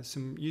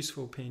some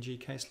useful PNG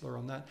case law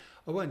on that.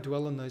 I won't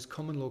dwell on those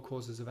common law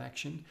causes of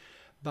action,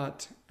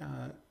 but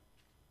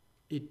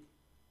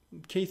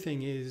key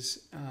thing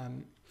is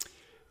an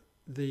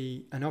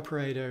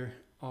operator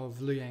of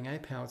Luyang A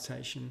power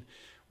station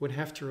would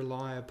have to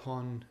rely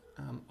upon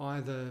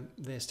either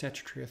their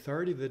statutory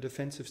authority, the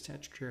defensive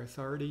statutory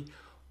authority,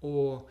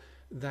 or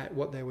that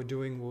what they were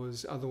doing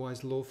was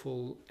otherwise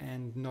lawful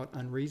and not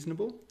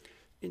unreasonable.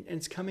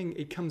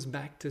 It comes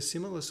back to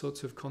similar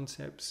sorts of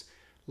concepts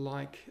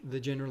like the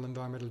general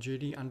environmental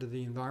duty under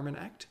the Environment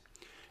Act,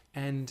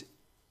 and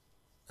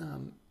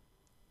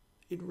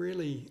it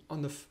really,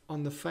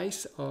 on the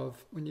face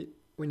of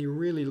when you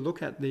really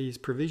look at these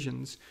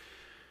provisions,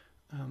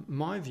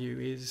 my view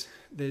is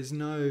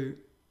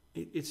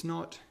it's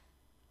not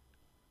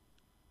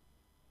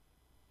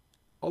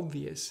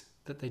obvious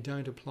that they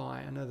don't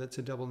apply. I know that's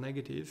a double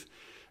negative,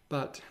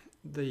 but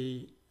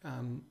the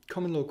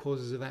common law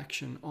causes of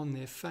action on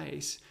their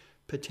face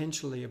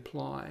potentially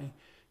apply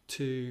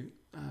to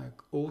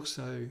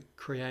also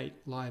create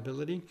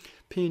liability.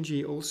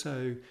 PNG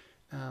also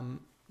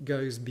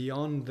goes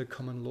beyond the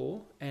common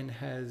law and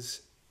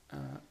has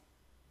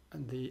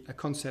a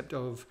concept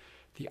of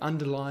the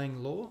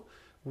underlying law,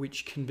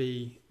 which can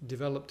be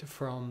developed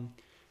from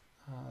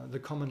the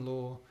common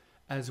law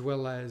as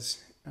well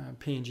as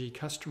PNG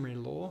customary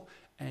law,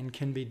 and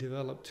can be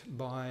developed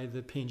by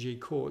the PNG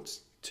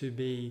courts to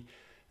be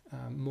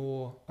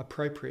more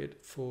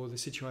appropriate for the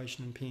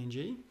situation in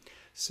PNG.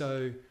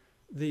 So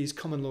these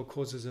common law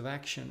causes of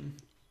action,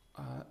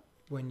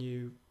 when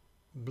you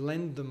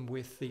blend them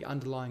with the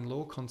underlying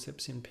law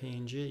concepts in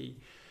PNG,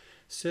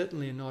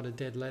 certainly are not a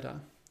dead letter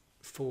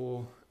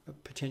for a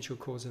potential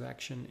cause of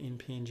action in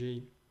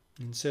PNG.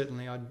 And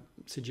certainly I'd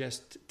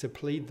suggest to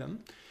plead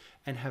them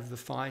and have the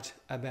fight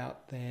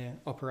about their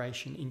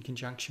operation in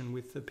conjunction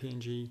with the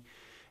PNG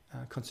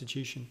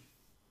Constitution.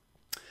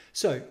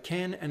 So,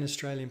 can an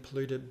Australian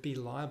polluter be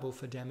liable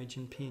for damage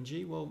in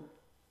PNG? Well,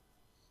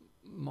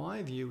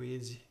 my view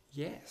is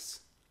yes.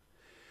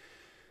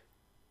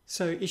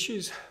 So,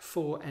 issues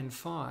 4 and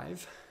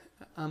 5,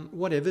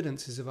 what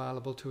evidence is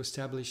available to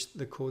establish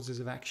the causes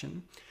of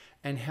action,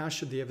 and how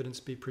should the evidence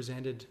be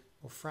presented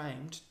or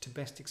framed to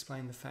best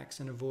explain the facts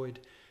and avoid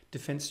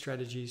defence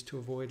strategies to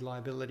avoid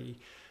liability?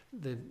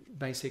 The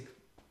basic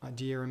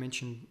idea I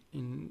mentioned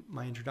in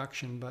my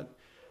introduction, but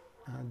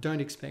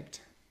don't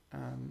expect,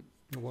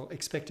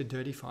 expect a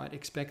dirty fight.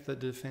 Expect that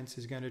the defence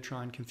is going to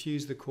try and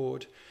confuse the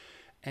court,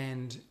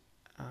 and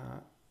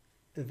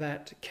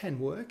that can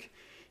work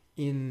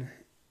in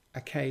a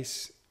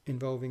case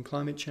involving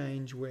climate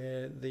change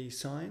where the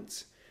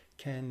science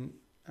can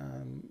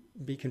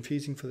be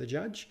confusing for the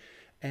judge.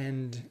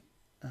 And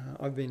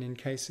I've been in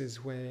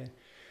cases where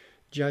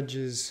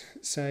judges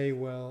say,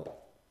 well,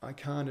 I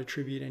can't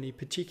attribute any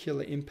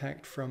particular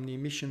impact from the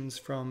emissions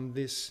from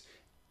this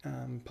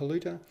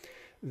polluter,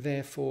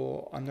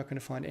 therefore I'm not going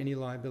to find any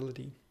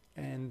liability.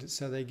 And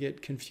so they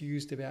get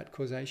confused about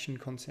causation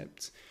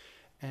concepts,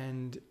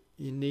 and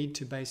you need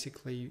to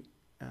basically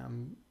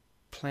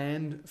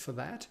plan for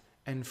that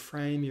and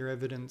frame your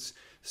evidence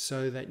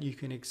so that you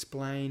can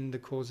explain the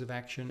cause of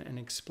action and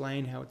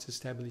explain how it's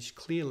established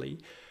clearly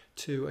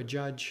to a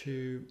judge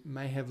who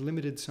may have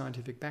limited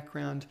scientific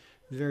background,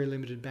 very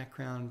limited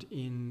background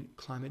in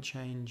climate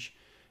change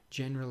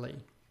generally.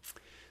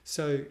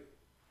 So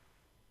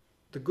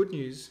the good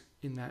news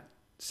in that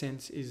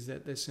sense is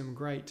that there's some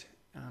great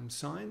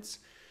science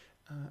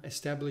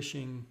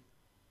establishing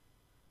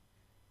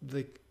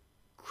the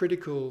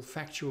critical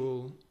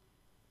factual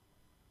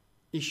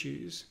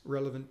issues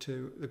relevant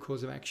to the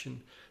cause of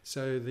action.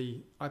 So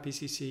the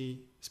IPCC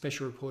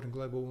special report on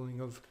global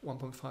warming of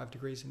 1.5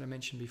 degrees that I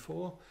mentioned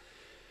before,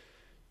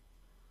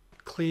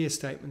 clear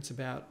statements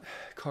about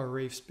coral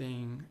reefs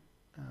being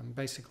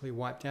basically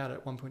wiped out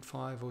at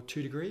 1.5 or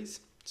 2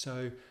 degrees.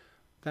 So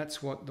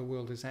that's what the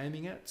world is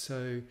aiming at.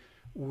 So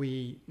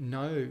we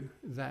know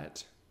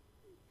that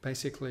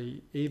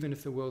basically even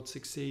if the world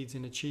succeeds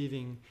in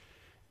achieving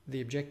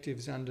the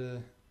objectives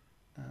under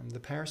the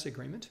Paris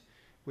Agreement,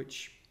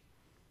 which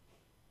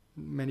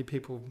many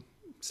people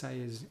say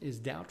is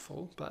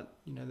doubtful, but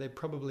they're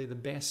probably the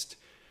best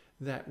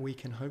that we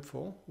can hope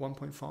for,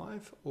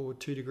 1.5 or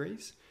 2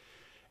 degrees.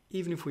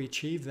 Even if we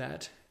achieve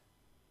that,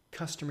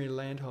 customary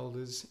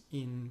landholders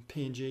in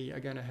PNG are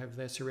going to have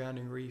their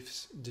surrounding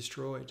reefs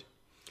destroyed.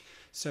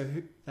 So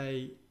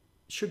they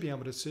should be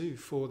able to sue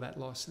for that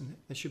loss, and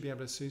they should be able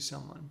to sue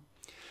someone.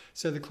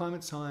 So the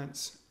climate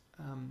science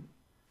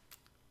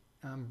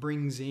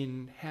brings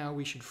in how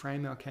we should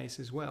frame our case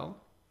as well,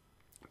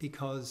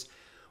 because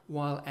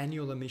while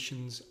annual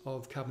emissions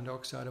of carbon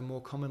dioxide are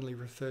more commonly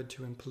referred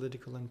to in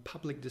political and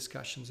public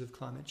discussions of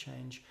climate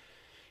change,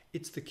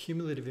 it's the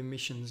cumulative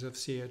emissions of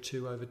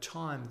CO2 over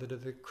time that are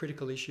the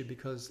critical issue,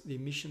 because the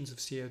emissions of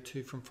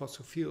CO2 from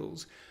fossil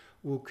fuels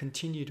will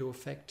continue to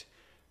affect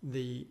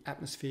the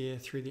atmosphere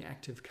through the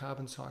active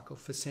carbon cycle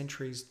for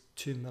centuries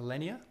to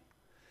millennia.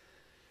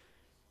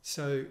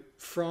 So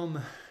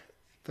from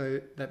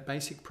that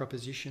basic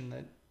proposition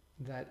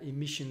that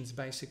emissions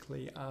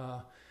basically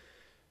are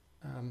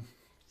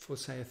for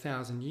say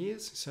 1,000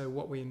 years, so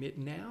what we emit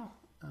now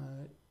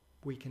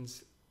we can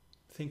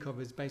think of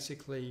as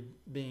basically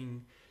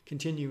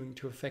continuing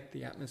to affect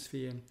the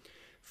atmosphere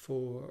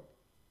for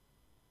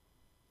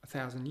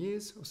 1,000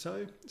 years or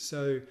so.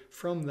 So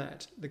from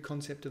that, the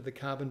concept of the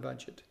carbon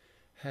budget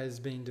has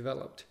been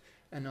developed,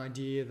 an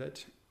idea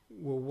that,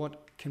 well,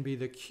 what can be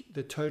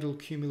the total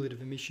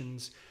cumulative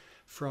emissions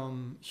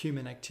from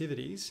human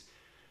activities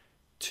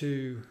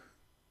to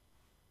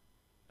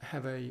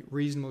have a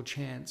reasonable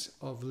chance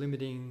of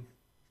limiting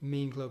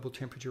mean global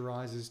temperature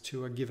rises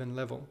to a given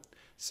level.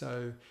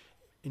 So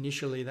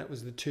initially that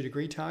was the 2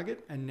 degree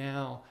target, and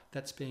now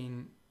that's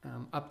been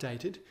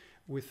updated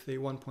with the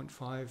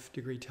 1.5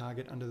 degree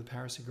target under the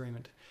Paris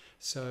Agreement.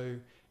 So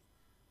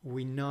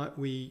we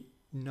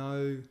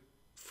know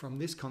from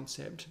this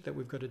concept that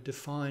we've got a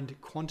defined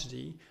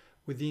quantity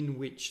within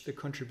which the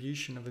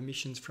contribution of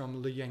emissions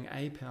from Liu Yang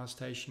A power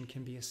station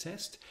can be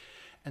assessed,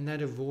 and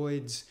that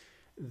avoids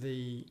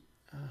the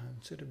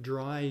sort of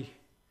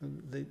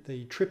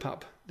the trip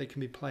up that can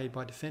be played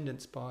by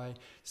defendants by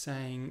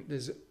saying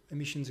there's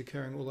emissions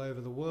occurring all over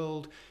the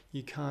world.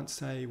 You can't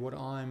say what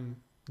I'm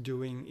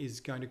doing is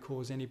going to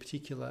cause any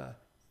particular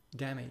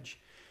damage.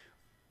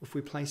 If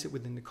we place it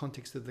within the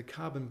context of the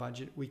carbon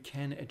budget, we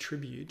can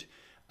attribute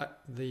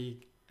the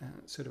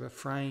sort of a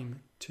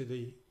frame to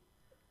the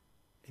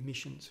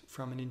emissions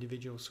from an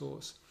individual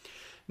source.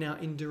 Now,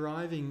 in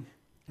deriving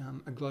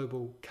a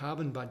global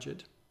carbon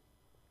budget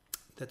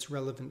that's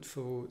relevant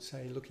for,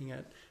 say, looking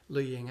at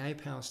Liu Yang A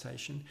power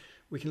station,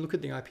 we can look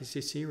at the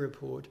IPCC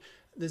report.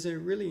 There's a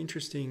really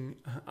interesting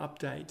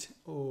update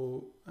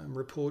or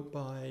report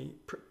by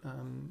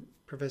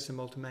Professor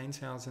Malte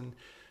Mainshausen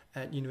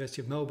at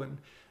University of Melbourne,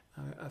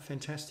 a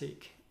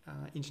fantastic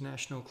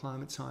international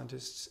climate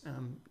scientist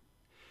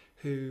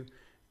who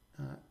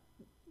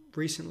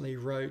recently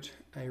wrote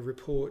a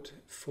report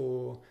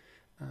for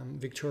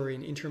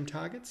Victorian interim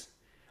targets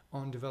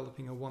on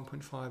developing a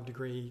 1.5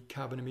 degree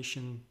carbon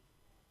emission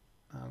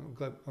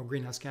or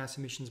greenhouse gas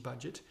emissions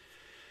budget.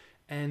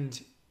 And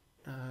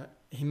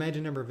he made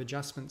a number of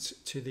adjustments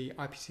to the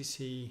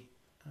IPCC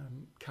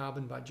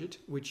carbon budget,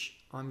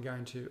 which I'm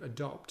going to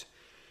adopt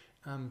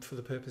for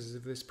the purposes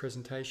of this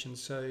presentation.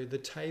 So the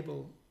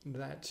table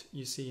that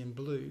you see in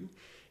blue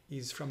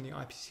is from the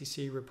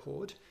IPCC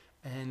report,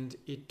 and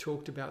it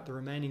talked about the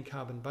remaining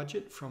carbon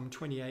budget from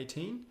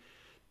 2018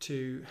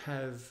 to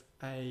have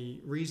a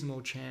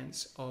reasonable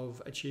chance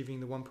of achieving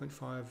the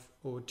 1.5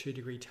 or 2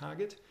 degree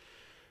target.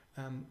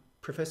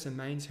 Professor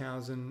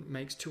Mainshausen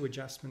makes two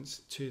adjustments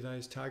to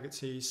those targets.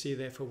 So you see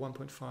there for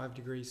 1.5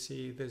 degrees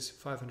C, there's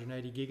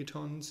 580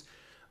 gigatons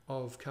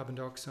of carbon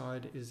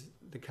dioxide is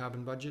the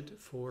carbon budget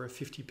for a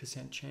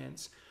 50%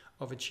 chance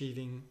of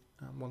achieving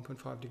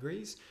 1.5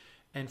 degrees.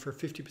 And for a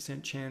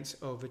 50% chance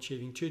of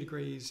achieving 2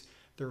 degrees,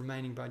 the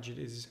remaining budget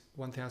is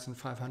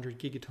 1,500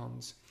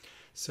 gigatons.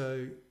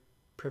 So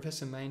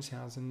Professor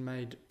Mainshausen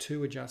made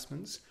two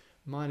adjustments,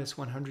 minus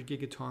 100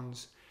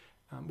 gigatons,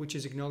 which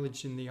is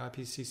acknowledged in the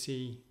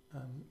IPCC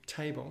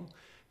table,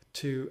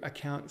 to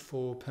account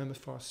for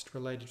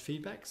permafrost-related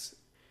feedbacks,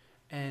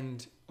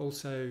 and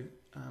also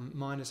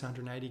minus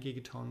 180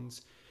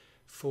 gigatons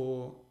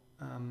for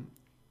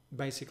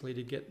basically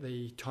to get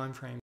the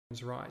timeframes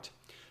right.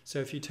 So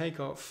if you take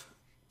off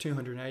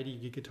 280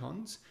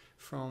 gigatons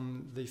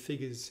from the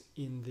figures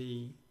in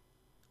the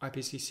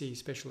IPCC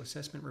Special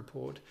Assessment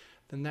Report,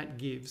 then that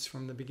gives,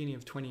 from the beginning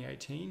of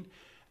 2018,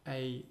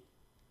 a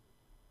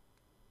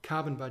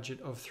carbon budget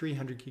of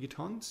 300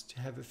 gigatons to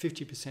have a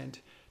 50%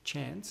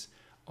 chance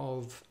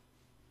of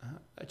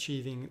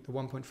achieving the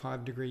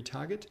 1.5 degree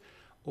target,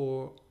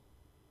 or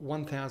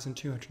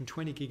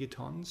 1,220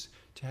 gigatons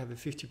to have a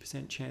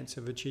 50% chance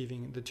of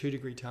achieving the 2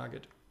 degree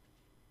target.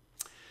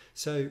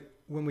 So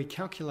when we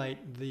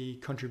calculate the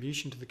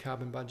contribution to the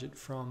carbon budget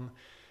from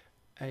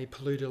a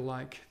polluter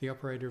like the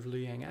operator of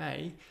Liu Yang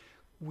A,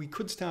 we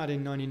could start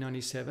in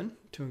 1997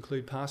 to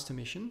include past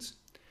emissions.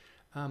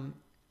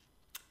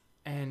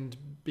 And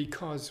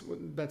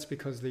that's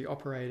because the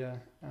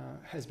operator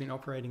has been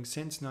operating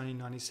since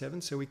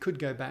 1997, so we could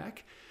go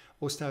back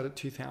or start at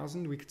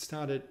 2000. We could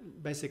start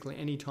at basically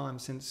any time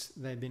since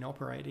they've been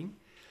operating.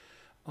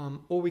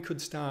 Or we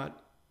could start,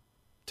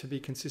 to be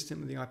consistent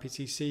with the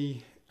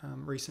IPCC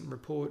recent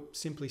report,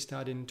 simply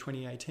start in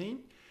 2018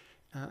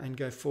 and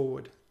go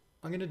forward.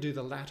 I'm going to do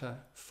the latter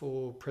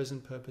for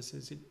present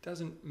purposes. It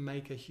doesn't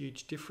make a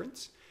huge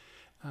difference,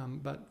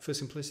 but for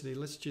simplicity,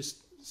 let's just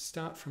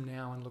start from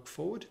now and look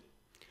forward.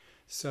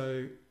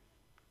 So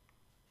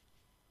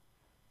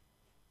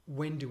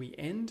when do we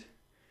end?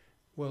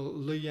 Well,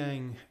 Liu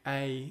Yang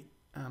A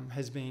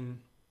has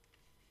been,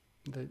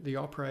 the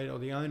operator or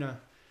the owner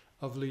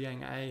of Liu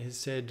Yang A has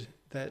said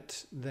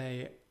that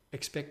they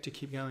expect to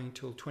keep going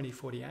until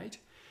 2048.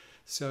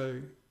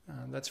 So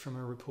that's from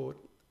a report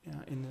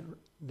in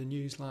the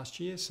news last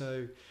year.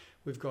 So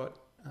we've got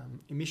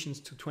emissions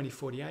to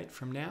 2048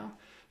 from now.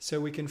 So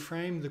we can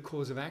frame the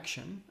course of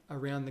action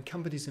around the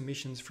company's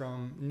emissions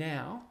from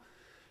now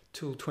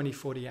till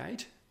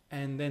 2048,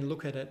 and then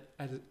look at it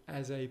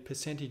as a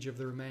percentage of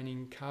the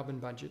remaining carbon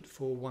budget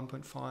for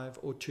 1.5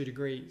 or 2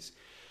 degrees.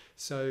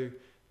 So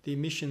the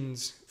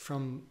emissions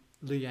from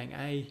Liu Yang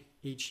A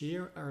each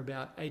year are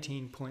about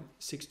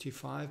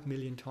 18.625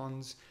 million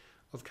tonnes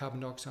of carbon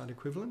dioxide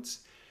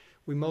equivalents.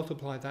 We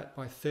multiply that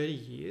by 30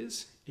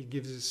 years, it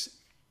gives us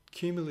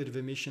cumulative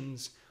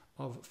emissions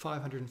of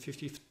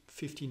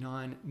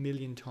 559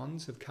 million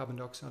tonnes of carbon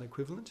dioxide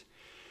equivalent.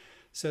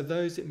 So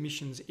those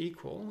emissions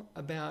equal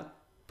about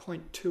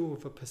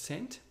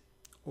 0.2%,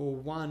 or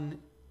 1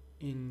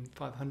 in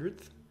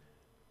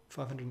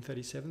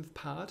 537th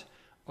part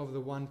of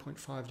the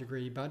 1.5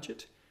 degree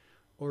budget,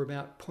 or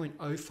about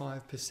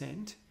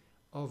 0.05%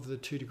 of the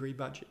 2 degree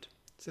budget.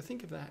 So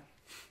think of that.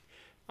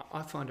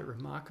 I find it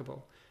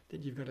remarkable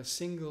that you've got a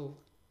single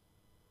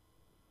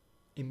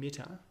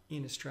emitter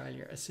in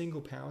Australia, a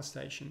single power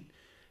station,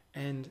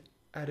 and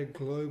at a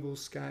global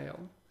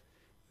scale,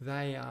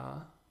 they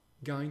are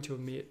going to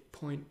emit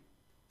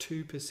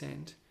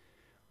 0.2%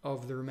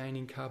 of the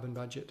remaining carbon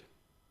budget.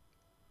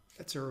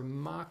 That's a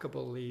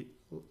remarkably,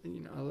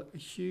 a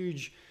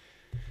huge.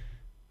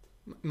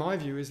 My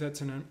view is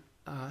that's an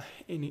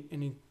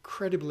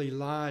incredibly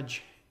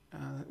large,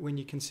 when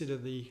you consider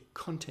the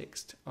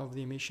context of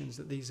the emissions,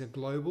 that these are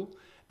global,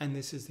 and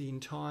this is the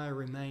entire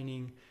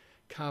remaining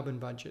carbon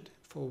budget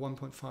for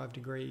 1.5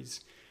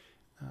 degrees.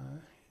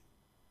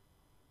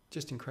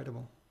 Just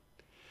incredible.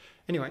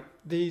 Anyway,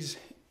 these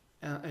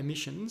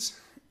emissions,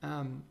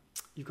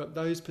 you've got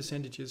those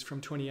percentages from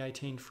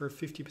 2018 for a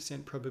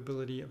 50%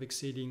 probability of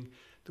exceeding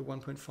the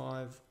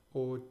 1.5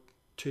 or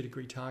 2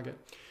 degree target.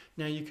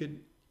 Now you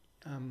could,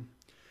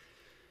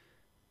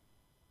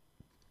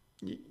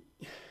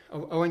 I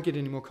won't get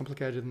any more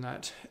complicated than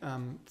that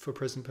for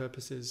present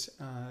purposes.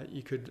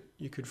 You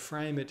could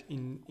frame it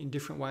in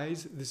different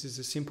ways. This is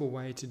a simple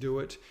way to do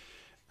it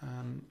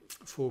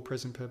for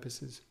present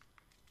purposes.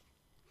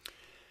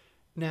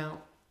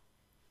 Now,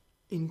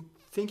 in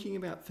thinking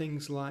about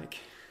things like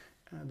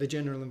the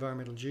general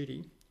environmental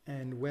duty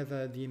and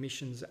whether the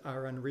emissions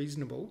are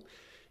unreasonable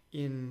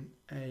in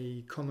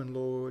a common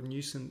law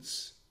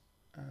nuisance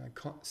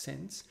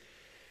sense,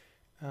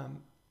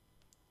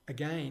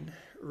 again,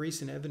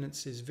 recent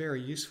evidence is very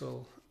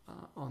useful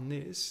on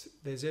this.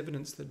 There's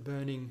evidence that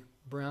burning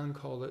brown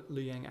coal at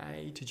Liu Yang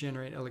A to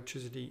generate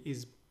electricity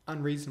is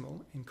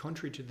unreasonable and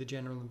contrary to the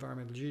general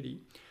environmental duty.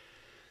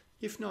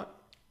 If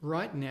not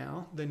right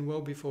now, then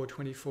well before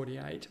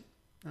 2048.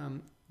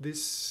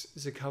 This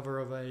is a cover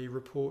of a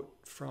report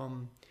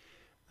from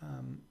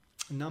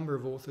a number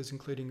of authors,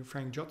 including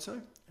Frank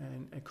Giotto,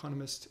 an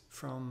economist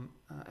from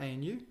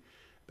ANU,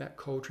 about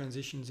coal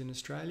transitions in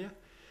Australia.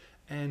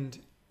 And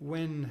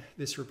when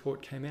this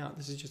report came out,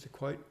 this is just a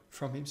quote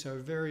from him, so a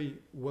very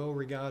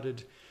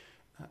well-regarded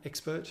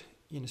expert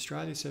in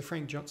Australia. So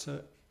Frank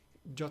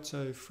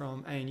Giotto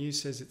from ANU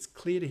says it's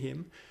clear to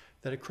him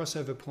that a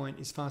crossover point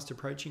is fast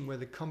approaching where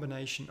the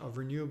combination of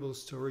renewable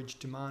storage,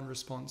 demand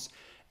response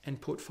and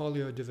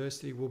portfolio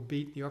diversity will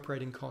beat the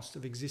operating cost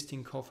of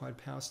existing coal-fired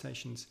power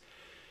stations.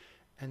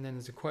 And then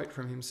there's a quote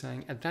from him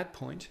saying, at that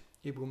point,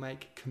 it will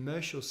make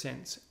commercial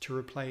sense to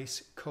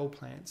replace coal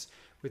plants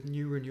with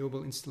new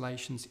renewable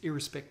installations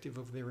irrespective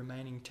of their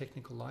remaining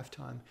technical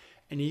lifetime,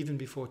 and even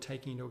before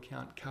taking into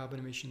account carbon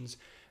emissions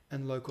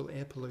and local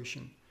air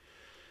pollution.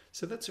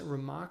 So that's a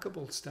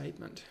remarkable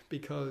statement,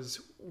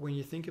 because when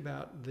you think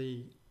about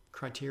the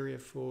criteria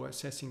for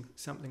assessing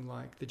something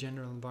like the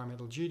general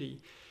environmental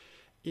duty,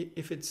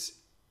 if it's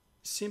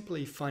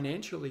simply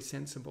financially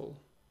sensible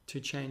to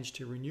change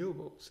to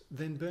renewables,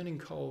 then burning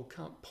coal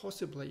can't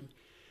possibly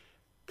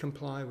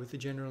comply with the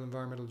general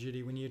environmental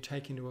duty when you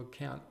take into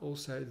account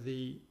also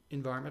the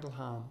environmental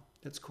harm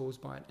that's caused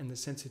by it and the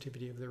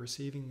sensitivity of the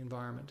receiving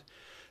environment.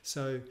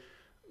 So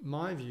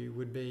my view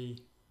would be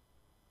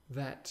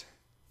that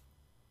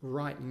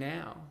right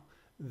now,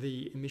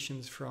 the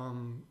emissions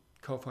from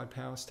coal-fired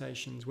power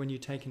stations, when you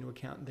take into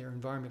account their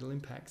environmental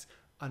impacts,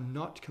 are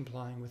not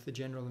complying with the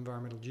general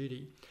environmental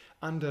duty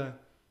under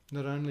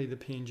not only the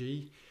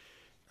PNG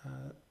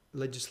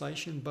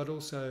legislation, but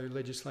also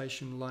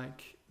legislation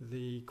like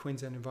the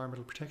Queensland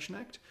Environmental Protection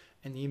Act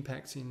and the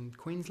impacts in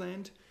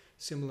Queensland,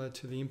 similar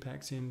to the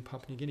impacts in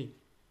Papua New Guinea.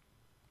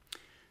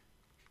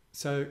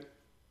 So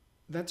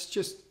that's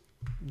just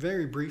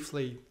very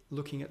briefly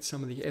looking at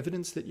some of the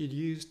evidence that you'd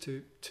use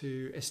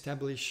to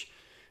establish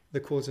the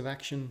cause of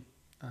action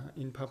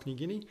in Papua New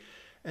Guinea.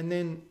 And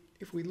then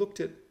if we looked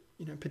at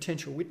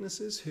potential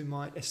witnesses who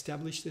might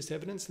establish this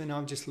evidence, then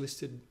I've just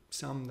listed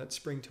some that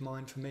spring to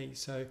mind for me.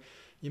 So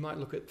you might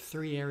look at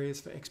 3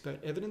 areas for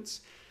expert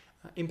evidence: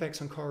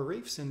 impacts on coral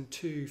reefs, and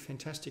 2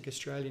 fantastic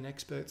Australian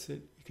experts that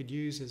you could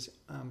use as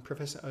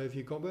Professor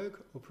Ovie Goldberg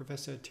or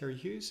Professor Terry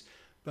Hughes,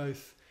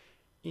 both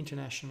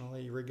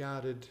internationally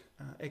regarded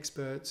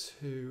experts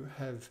who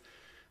have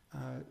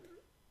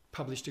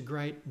published a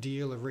great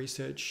deal of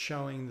research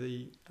showing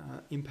the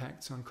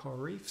impacts on coral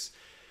reefs.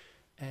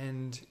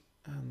 And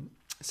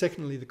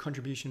secondly, the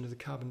contribution to the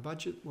carbon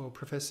budget. Well,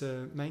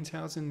 Professor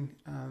Mainshausen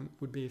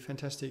would be a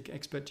fantastic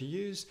expert to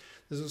use.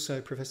 There's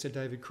also Professor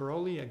David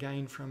Caroli,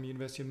 again from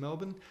University of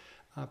Melbourne.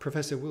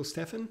 Professor Will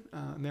Steffen,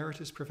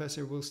 Emeritus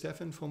Professor Will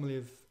Steffen,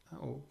 formerly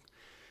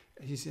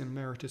he's an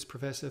Emeritus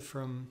Professor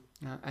from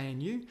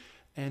ANU,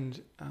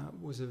 and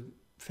was a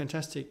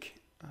fantastic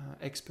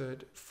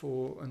expert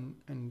for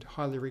and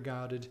highly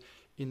regarded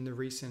in the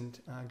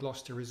recent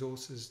Gloucester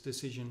Resources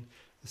decision,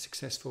 the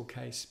successful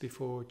case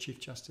before Chief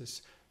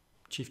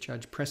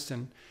Judge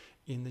Preston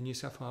in the New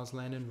South Wales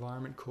Land and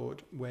Environment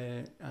Court,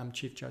 where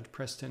Chief Judge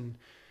Preston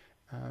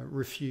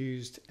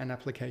refused an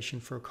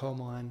application for a coal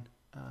mine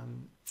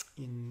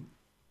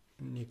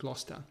near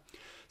Gloucester.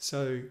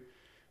 So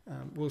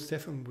Will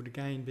Steffen would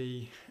again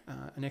be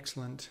an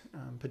excellent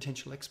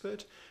potential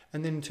expert.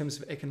 And then in terms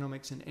of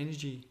economics and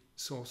energy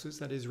sources,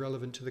 that is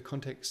relevant to the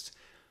context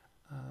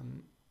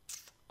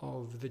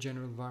of the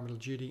general environmental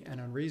duty and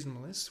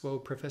unreasonableness, well,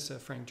 Professor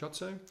Frank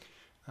Jotzo,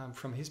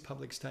 from his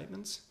public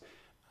statements,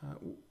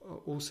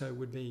 also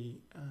would be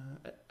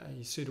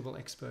a suitable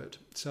expert.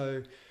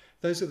 So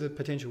those are the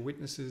potential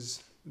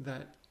witnesses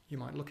that you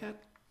might look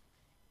at.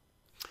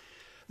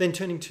 Then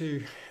turning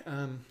to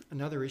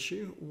another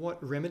issue,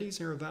 what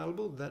remedies are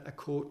available that a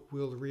court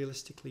will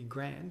realistically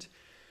grant?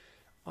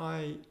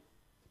 I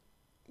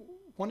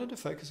wanted to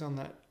focus on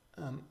that,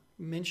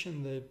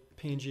 mention the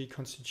PNG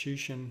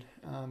Constitution,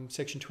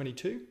 Section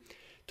 22,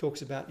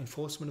 talks about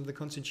enforcement of the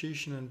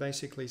Constitution and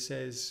basically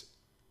says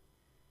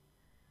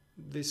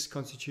this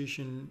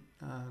Constitution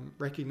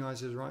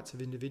recognises the rights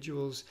of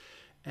individuals,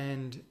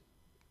 and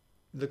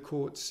the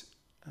courts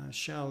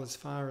shall, as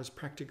far as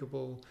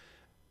practicable,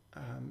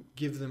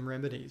 give them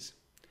remedies.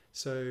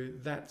 So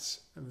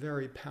that's a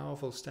very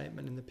powerful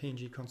statement in the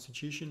PNG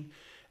Constitution.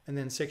 And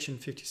then Section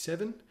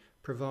 57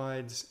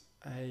 provides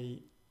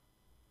a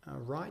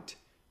right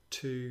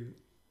to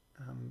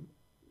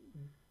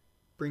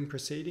bring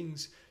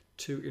proceedings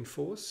to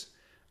enforce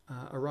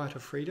a right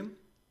of freedom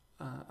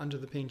under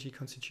the PNG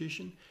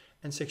Constitution.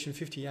 And Section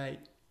 58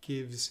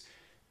 gives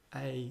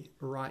a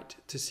right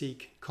to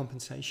seek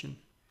compensation.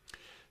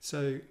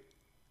 So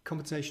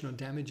compensation or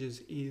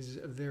damages is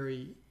a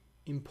very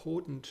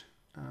important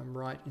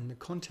right in the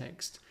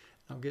context.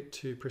 I'll get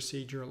to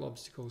procedural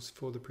obstacles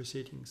for the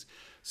proceedings.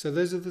 So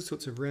those are the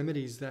sorts of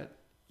remedies that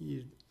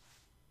you'd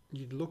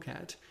look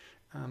at,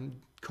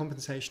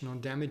 compensation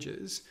on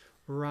damages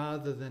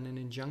rather than an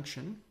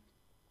injunction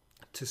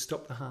to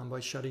stop the harm by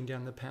shutting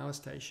down the power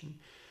station.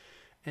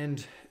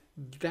 And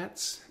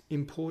that's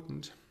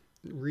important,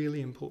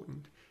 really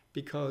important,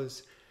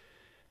 because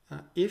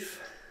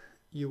if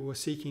you were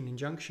seeking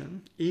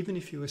injunction, even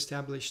if you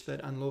establish that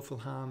unlawful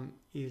harm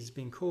is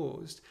being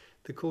caused,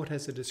 the court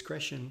has a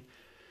discretion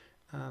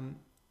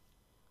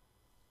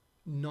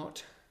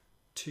not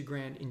to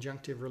grant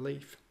injunctive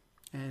relief.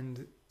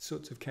 And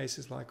sorts of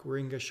cases like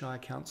Warringah Shire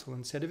Council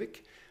and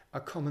Sedivik are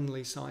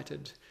commonly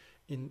cited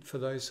for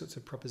those sorts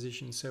of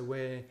propositions. So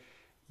where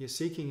you're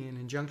seeking an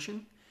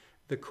injunction,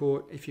 the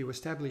court, if you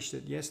establish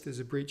that yes, there's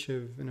a breach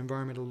of an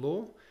environmental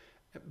law,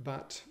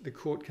 but the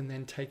court can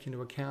then take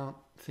into account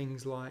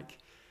things like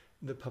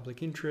the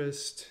public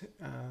interest,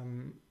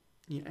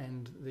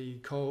 and the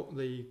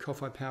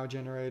coal-fired power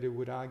generator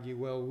would argue,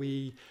 well,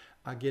 we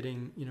are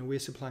getting, we're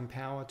supplying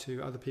power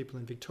to other people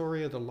in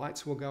Victoria, the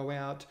lights will go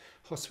out,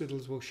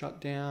 hospitals will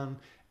shut down,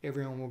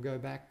 everyone will go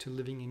back to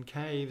living in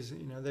caves,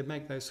 they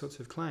make those sorts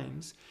of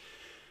claims.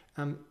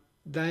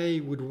 They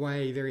would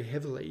weigh very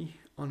heavily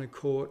on a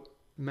court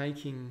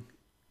making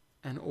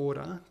an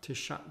order to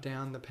shut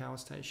down the power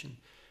station,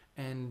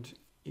 and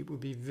it would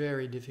be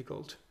very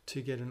difficult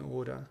to get an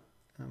order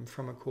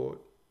from a court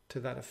to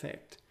that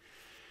effect.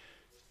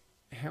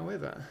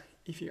 However,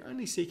 if you're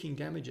only seeking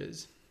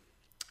damages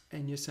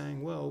and you're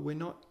saying, well, we're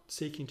not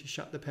seeking to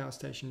shut the power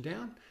station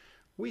down,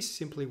 we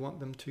simply want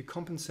them to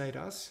compensate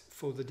us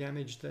for the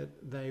damage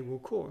that they will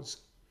cause,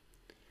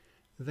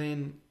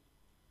 then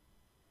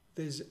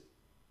there's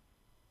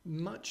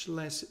much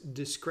less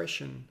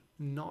discretion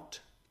not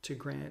to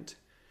grant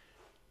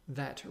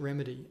that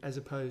remedy as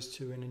opposed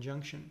to an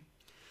injunction.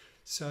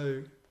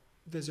 So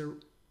there's a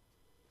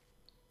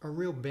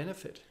real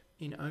benefit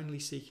in only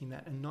seeking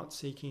that and not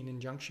seeking an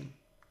injunction.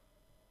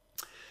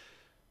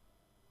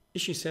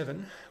 Issue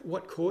 7,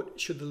 what court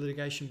should the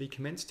litigation be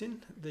commenced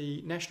in?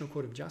 The National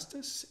Court of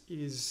Justice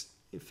is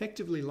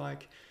effectively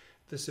like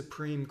the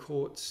Supreme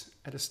Courts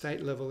at a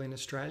state level in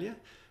Australia.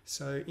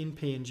 So in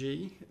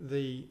PNG,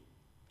 the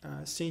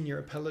senior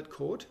appellate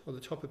court, or the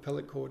top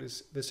appellate court,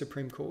 is the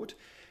Supreme Court,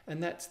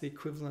 and that's the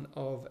equivalent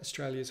of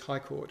Australia's High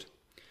Court.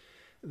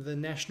 The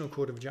National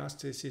Court of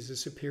Justice is a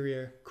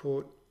superior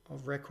court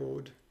of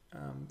record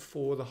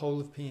for the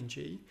whole of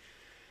PNG,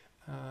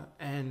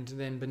 and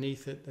then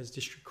beneath it there's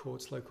district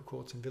courts, local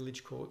courts and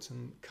village courts,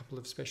 and a couple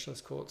of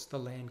specialist courts, the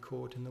Land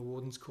Court and the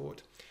Warden's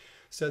Court.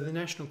 So the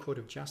National Court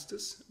of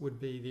Justice would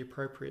be the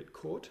appropriate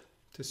court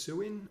to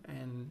sue in,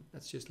 and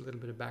that's just a little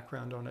bit of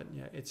background on it.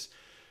 Yeah, it's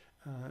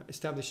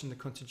established in the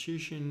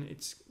Constitution,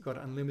 it's got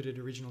unlimited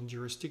original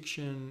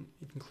jurisdiction,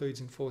 it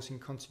includes enforcing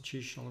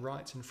constitutional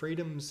rights and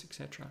freedoms,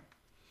 etc.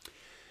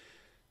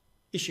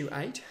 Issue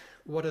 8,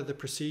 what are the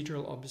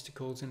procedural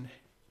obstacles and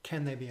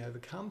can they be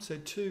overcome? So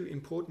two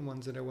important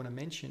ones that I want to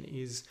mention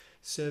is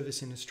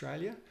service in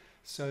Australia.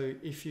 So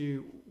if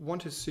you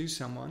want to sue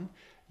someone,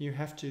 you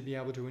have to be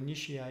able to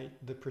initiate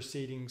the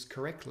proceedings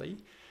correctly.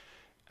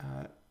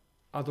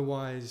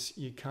 Otherwise,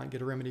 you can't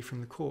get a remedy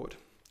from the court.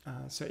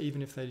 So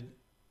even if they,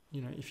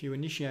 if you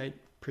initiate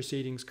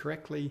proceedings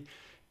correctly,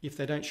 if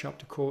they don't show up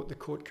to court, the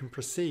court can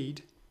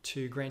proceed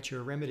to grant you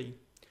a remedy.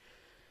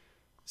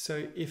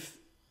 So if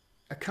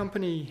a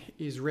company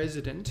is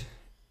resident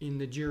in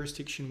the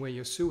jurisdiction where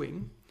you're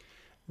suing,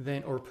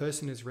 then, or a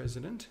person is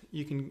resident,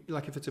 you can,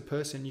 like if it's a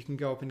person, you can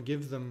go up and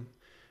give them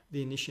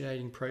the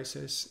initiating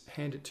process,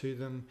 hand it to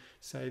them,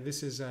 say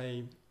this is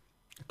a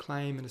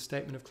claim and a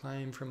statement of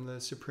claim from the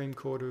Supreme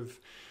Court of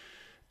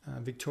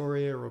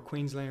Victoria or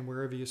Queensland,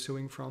 wherever you're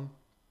suing from.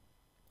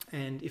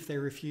 And if they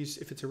refuse,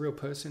 if it's a real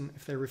person,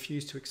 if they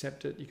refuse to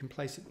accept it, you can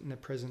place it in their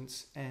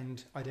presence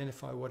and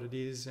identify what it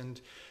is, and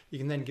you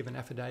can then give an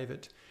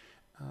affidavit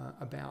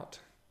about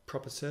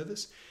proper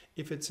service.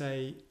 If it's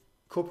a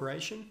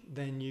corporation,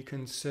 then you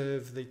can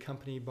serve the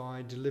company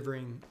by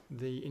delivering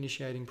the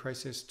initiating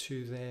process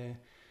to their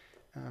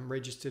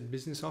registered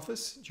business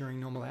office during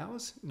normal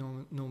hours,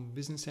 normal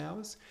business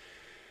hours.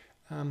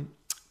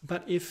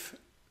 But if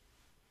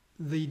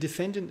the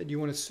defendant that you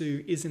want to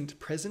sue isn't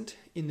present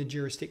in the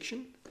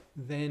jurisdiction,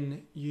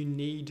 then you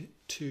need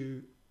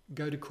to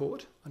go to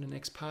court on an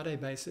ex parte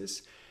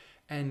basis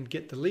and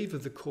get the leave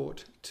of the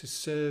court to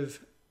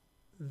serve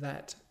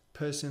that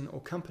person or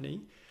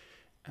company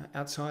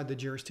outside the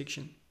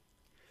jurisdiction.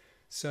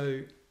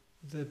 So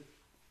the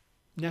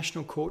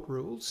national court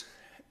rules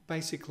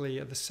basically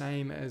are the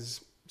same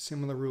as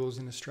similar rules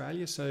in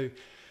Australia. So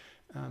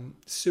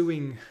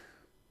suing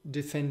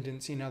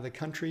defendants in other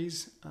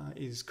countries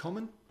is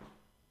common,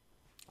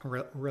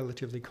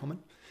 relatively common.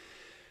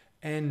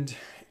 And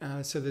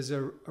so there's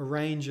a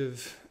range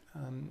of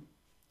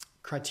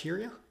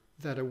criteria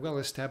that are well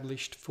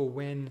established for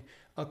when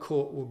a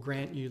court will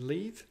grant you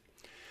leave.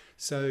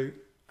 So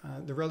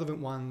the relevant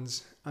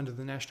ones under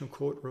the National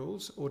Court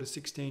Rules, Order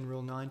 16,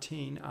 Rule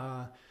 19,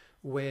 are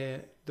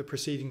where the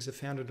proceedings are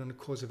founded on a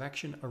cause of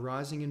action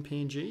arising in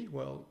PNG.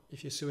 Well,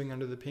 if you're suing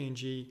under the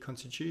PNG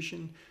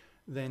Constitution,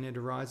 then it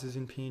arises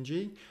in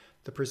PNG.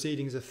 The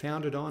proceedings are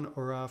founded on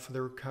or are for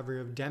the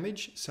recovery of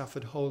damage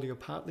suffered wholly or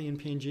partly in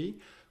PNG,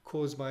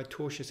 caused by a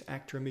tortious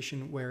act or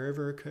omission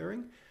wherever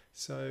occurring.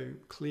 So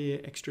clear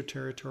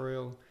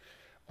extraterritorial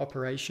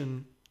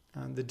operation,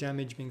 the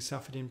damage being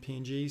suffered in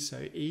PNG.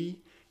 So E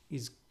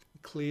is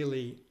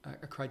clearly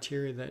a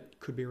criteria that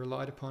could be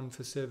relied upon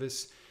for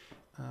service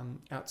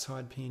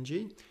outside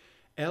PNG.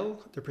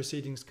 L, the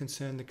proceedings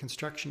concern the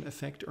construction,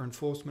 effect or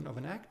enforcement of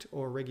an act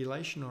or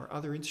regulation or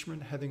other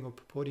instrument having or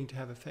purporting to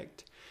have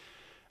effect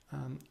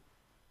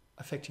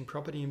affecting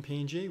property in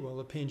PNG. Well,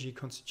 the PNG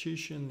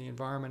Constitution, the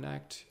Environment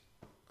Act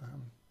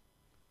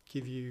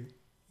give you,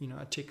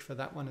 a tick for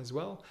that one as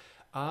well.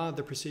 R,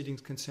 the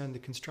proceedings concern the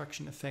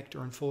construction, effect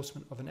or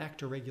enforcement of an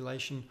act or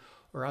regulation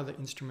or other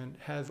instrument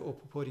have or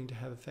purporting to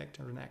have effect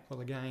on an act.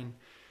 Well, again,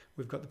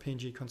 we've got the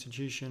PNG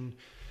Constitution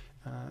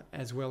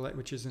as well,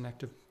 which is an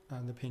act of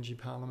the PNG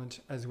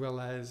Parliament, as well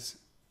as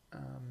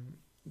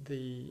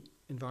the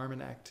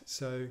Environment Act.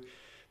 So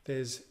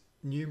there's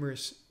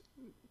numerous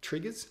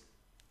triggers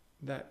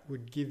that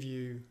would give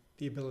you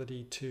the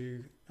ability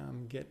to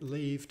get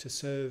leave to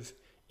serve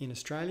in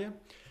Australia.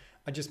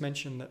 I just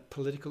mentioned that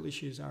political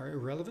issues are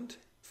irrelevant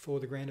for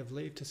the grant of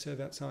leave to serve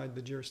outside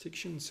the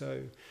jurisdiction.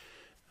 So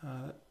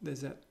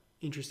there's that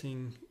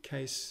interesting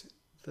case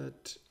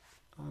that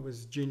I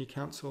was junior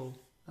counsel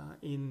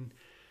in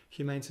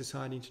Humane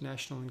Society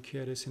International in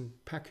Kyoto and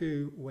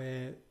Paku,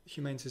 where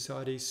Humane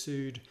Society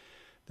sued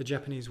the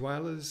Japanese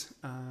whalers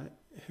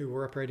who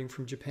were operating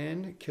from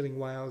Japan, killing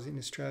whales in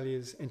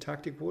Australia's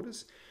Antarctic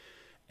waters.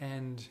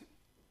 And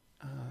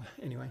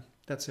anyway,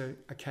 that's a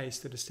case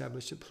that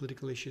established that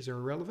political issues are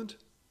irrelevant.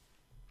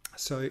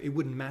 So it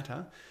wouldn't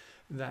matter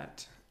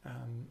that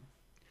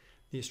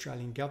the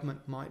Australian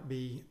government might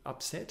be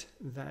upset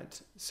that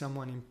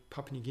someone in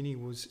Papua New Guinea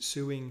was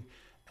suing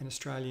an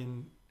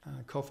Australian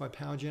coal-fired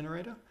power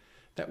generator.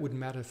 That wouldn't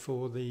matter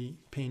for the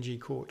PNG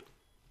court.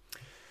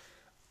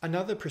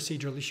 Another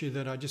procedural issue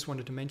that I just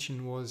wanted to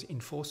mention was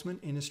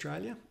enforcement in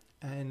Australia.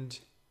 And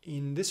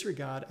in this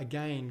regard,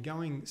 again,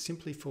 going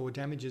simply for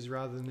damages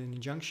rather than an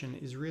injunction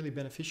is really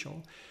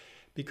beneficial,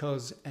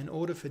 because an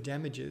order for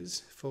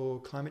damages for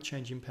climate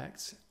change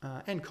impacts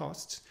and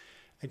costs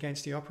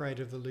against the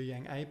operator of the Loy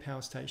Yang A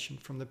power station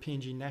from the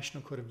PNG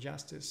National Court of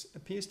Justice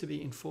appears to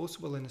be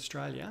enforceable in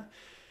Australia.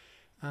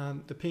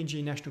 The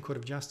PNG National Court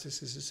of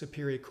Justice is a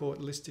superior court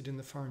listed in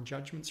the Foreign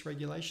Judgments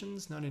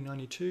Regulations,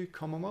 1992,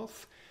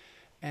 Commonwealth,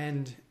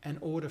 and an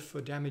order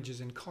for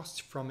damages and costs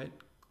from it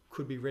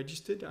could be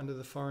registered under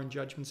the Foreign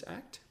Judgments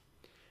Act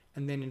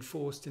and then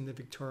enforced in the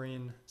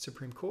Victorian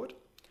Supreme Court.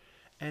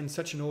 And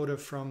such an order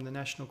from the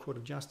National Court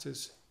of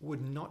Justice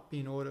would not be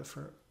an order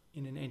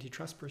in an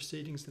antitrust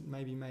proceedings that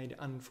may be made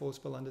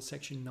unenforceable under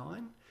Section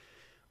 9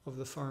 of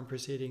the Foreign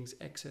Proceedings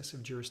Excess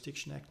of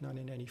Jurisdiction Act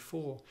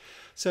 1984.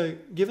 So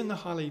given the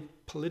highly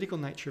political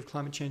nature of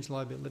climate change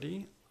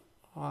liability,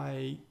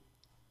 I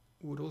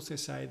would also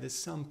say there's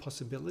some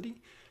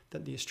possibility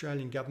that the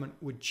Australian government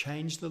would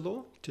change the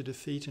law to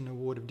defeat an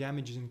award of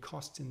damages and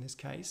costs in this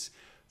case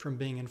from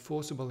being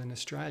enforceable in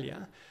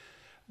Australia.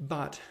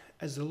 But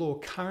as the law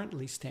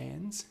currently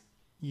stands,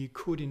 you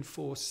could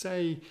enforce,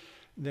 say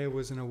there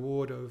was an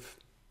award of,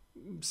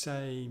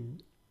 say,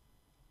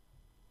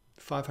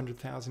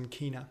 500,000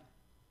 kina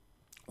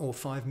or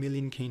 5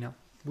 million kina.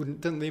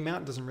 The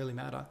amount doesn't really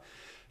matter.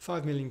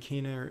 5 million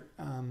kina,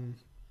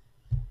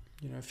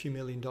 a few $1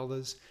 million.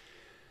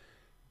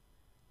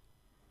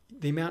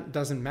 The amount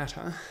doesn't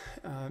matter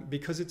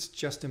because it's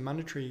just a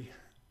monetary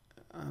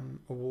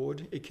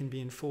award. It can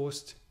be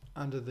enforced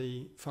under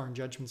the Foreign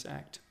Judgments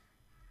Act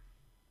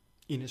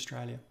in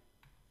Australia.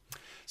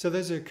 So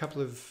those are a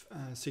couple of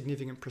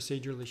significant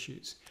procedural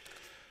issues.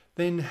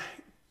 Then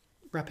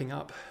wrapping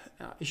up,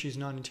 issues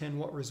 9 and 10,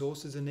 what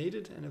resources are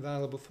needed and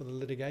available for the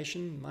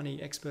litigation,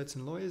 money, experts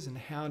and lawyers, and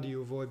how do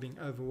you avoid being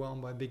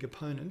overwhelmed by a big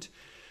opponent?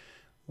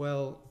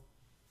 Well,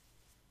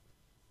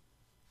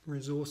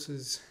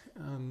 resources,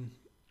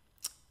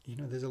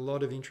 there's a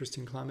lot of interest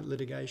in climate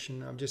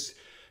litigation. I've just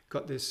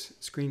got this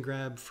screen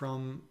grab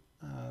from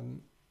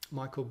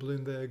Michael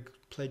Bloomberg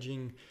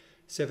pledging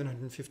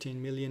 $715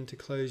 million to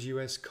close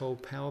US coal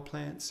power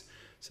plants.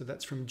 So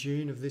that's from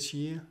June of this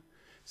year.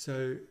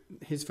 So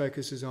his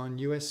focus is on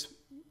US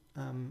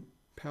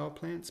power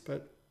plants,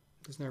 but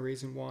there's no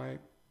reason why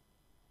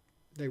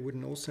they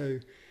wouldn't also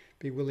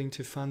be willing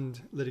to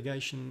fund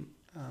litigation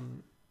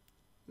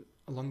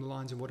along the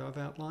lines of what I've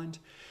outlined.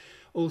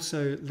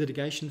 Also,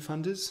 litigation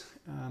funders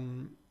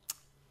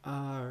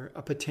are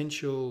a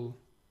potential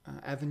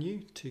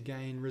avenue to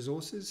gain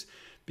resources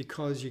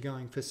because you're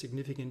going for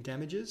significant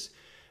damages.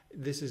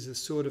 This is the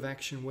sort of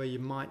action where you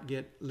might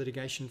get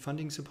litigation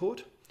funding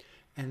support,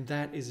 and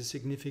that is a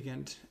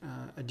significant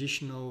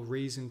additional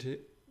reason to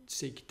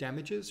seek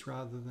damages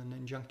rather than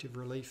injunctive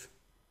relief.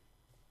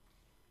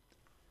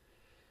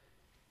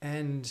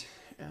 And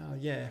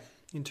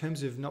in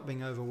terms of not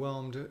being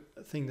overwhelmed,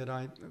 a thing that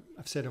I've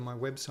said on my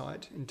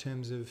website in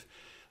terms of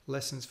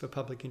lessons for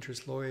public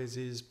interest lawyers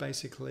is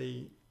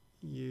basically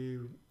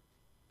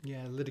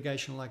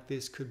litigation like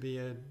this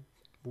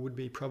would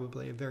be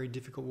probably a very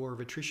difficult war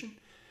of attrition.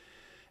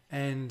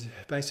 And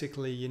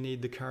basically you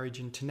need the courage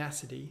and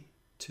tenacity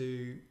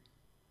to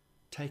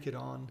take it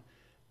on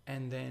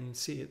and then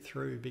see it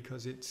through,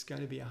 because it's going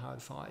to be a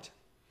hard fight.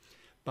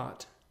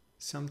 But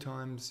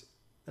sometimes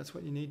that's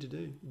what you need to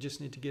do. You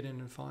just need to get in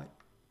and fight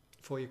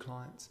for your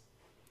clients.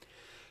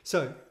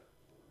 So,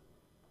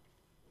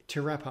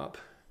 to wrap up,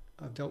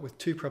 I've dealt with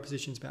 2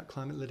 propositions about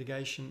climate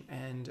litigation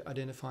and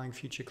identifying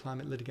future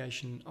climate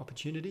litigation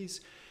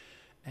opportunities.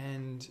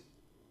 And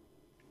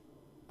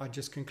I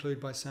just conclude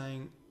by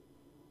saying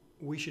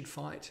we should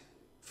fight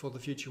for the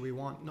future we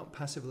want, not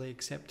passively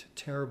accept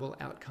terrible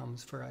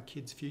outcomes for our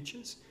kids'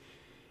 futures.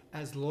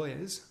 As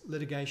lawyers,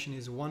 litigation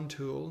is one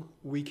tool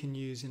we can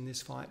use in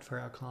this fight for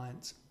our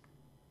clients.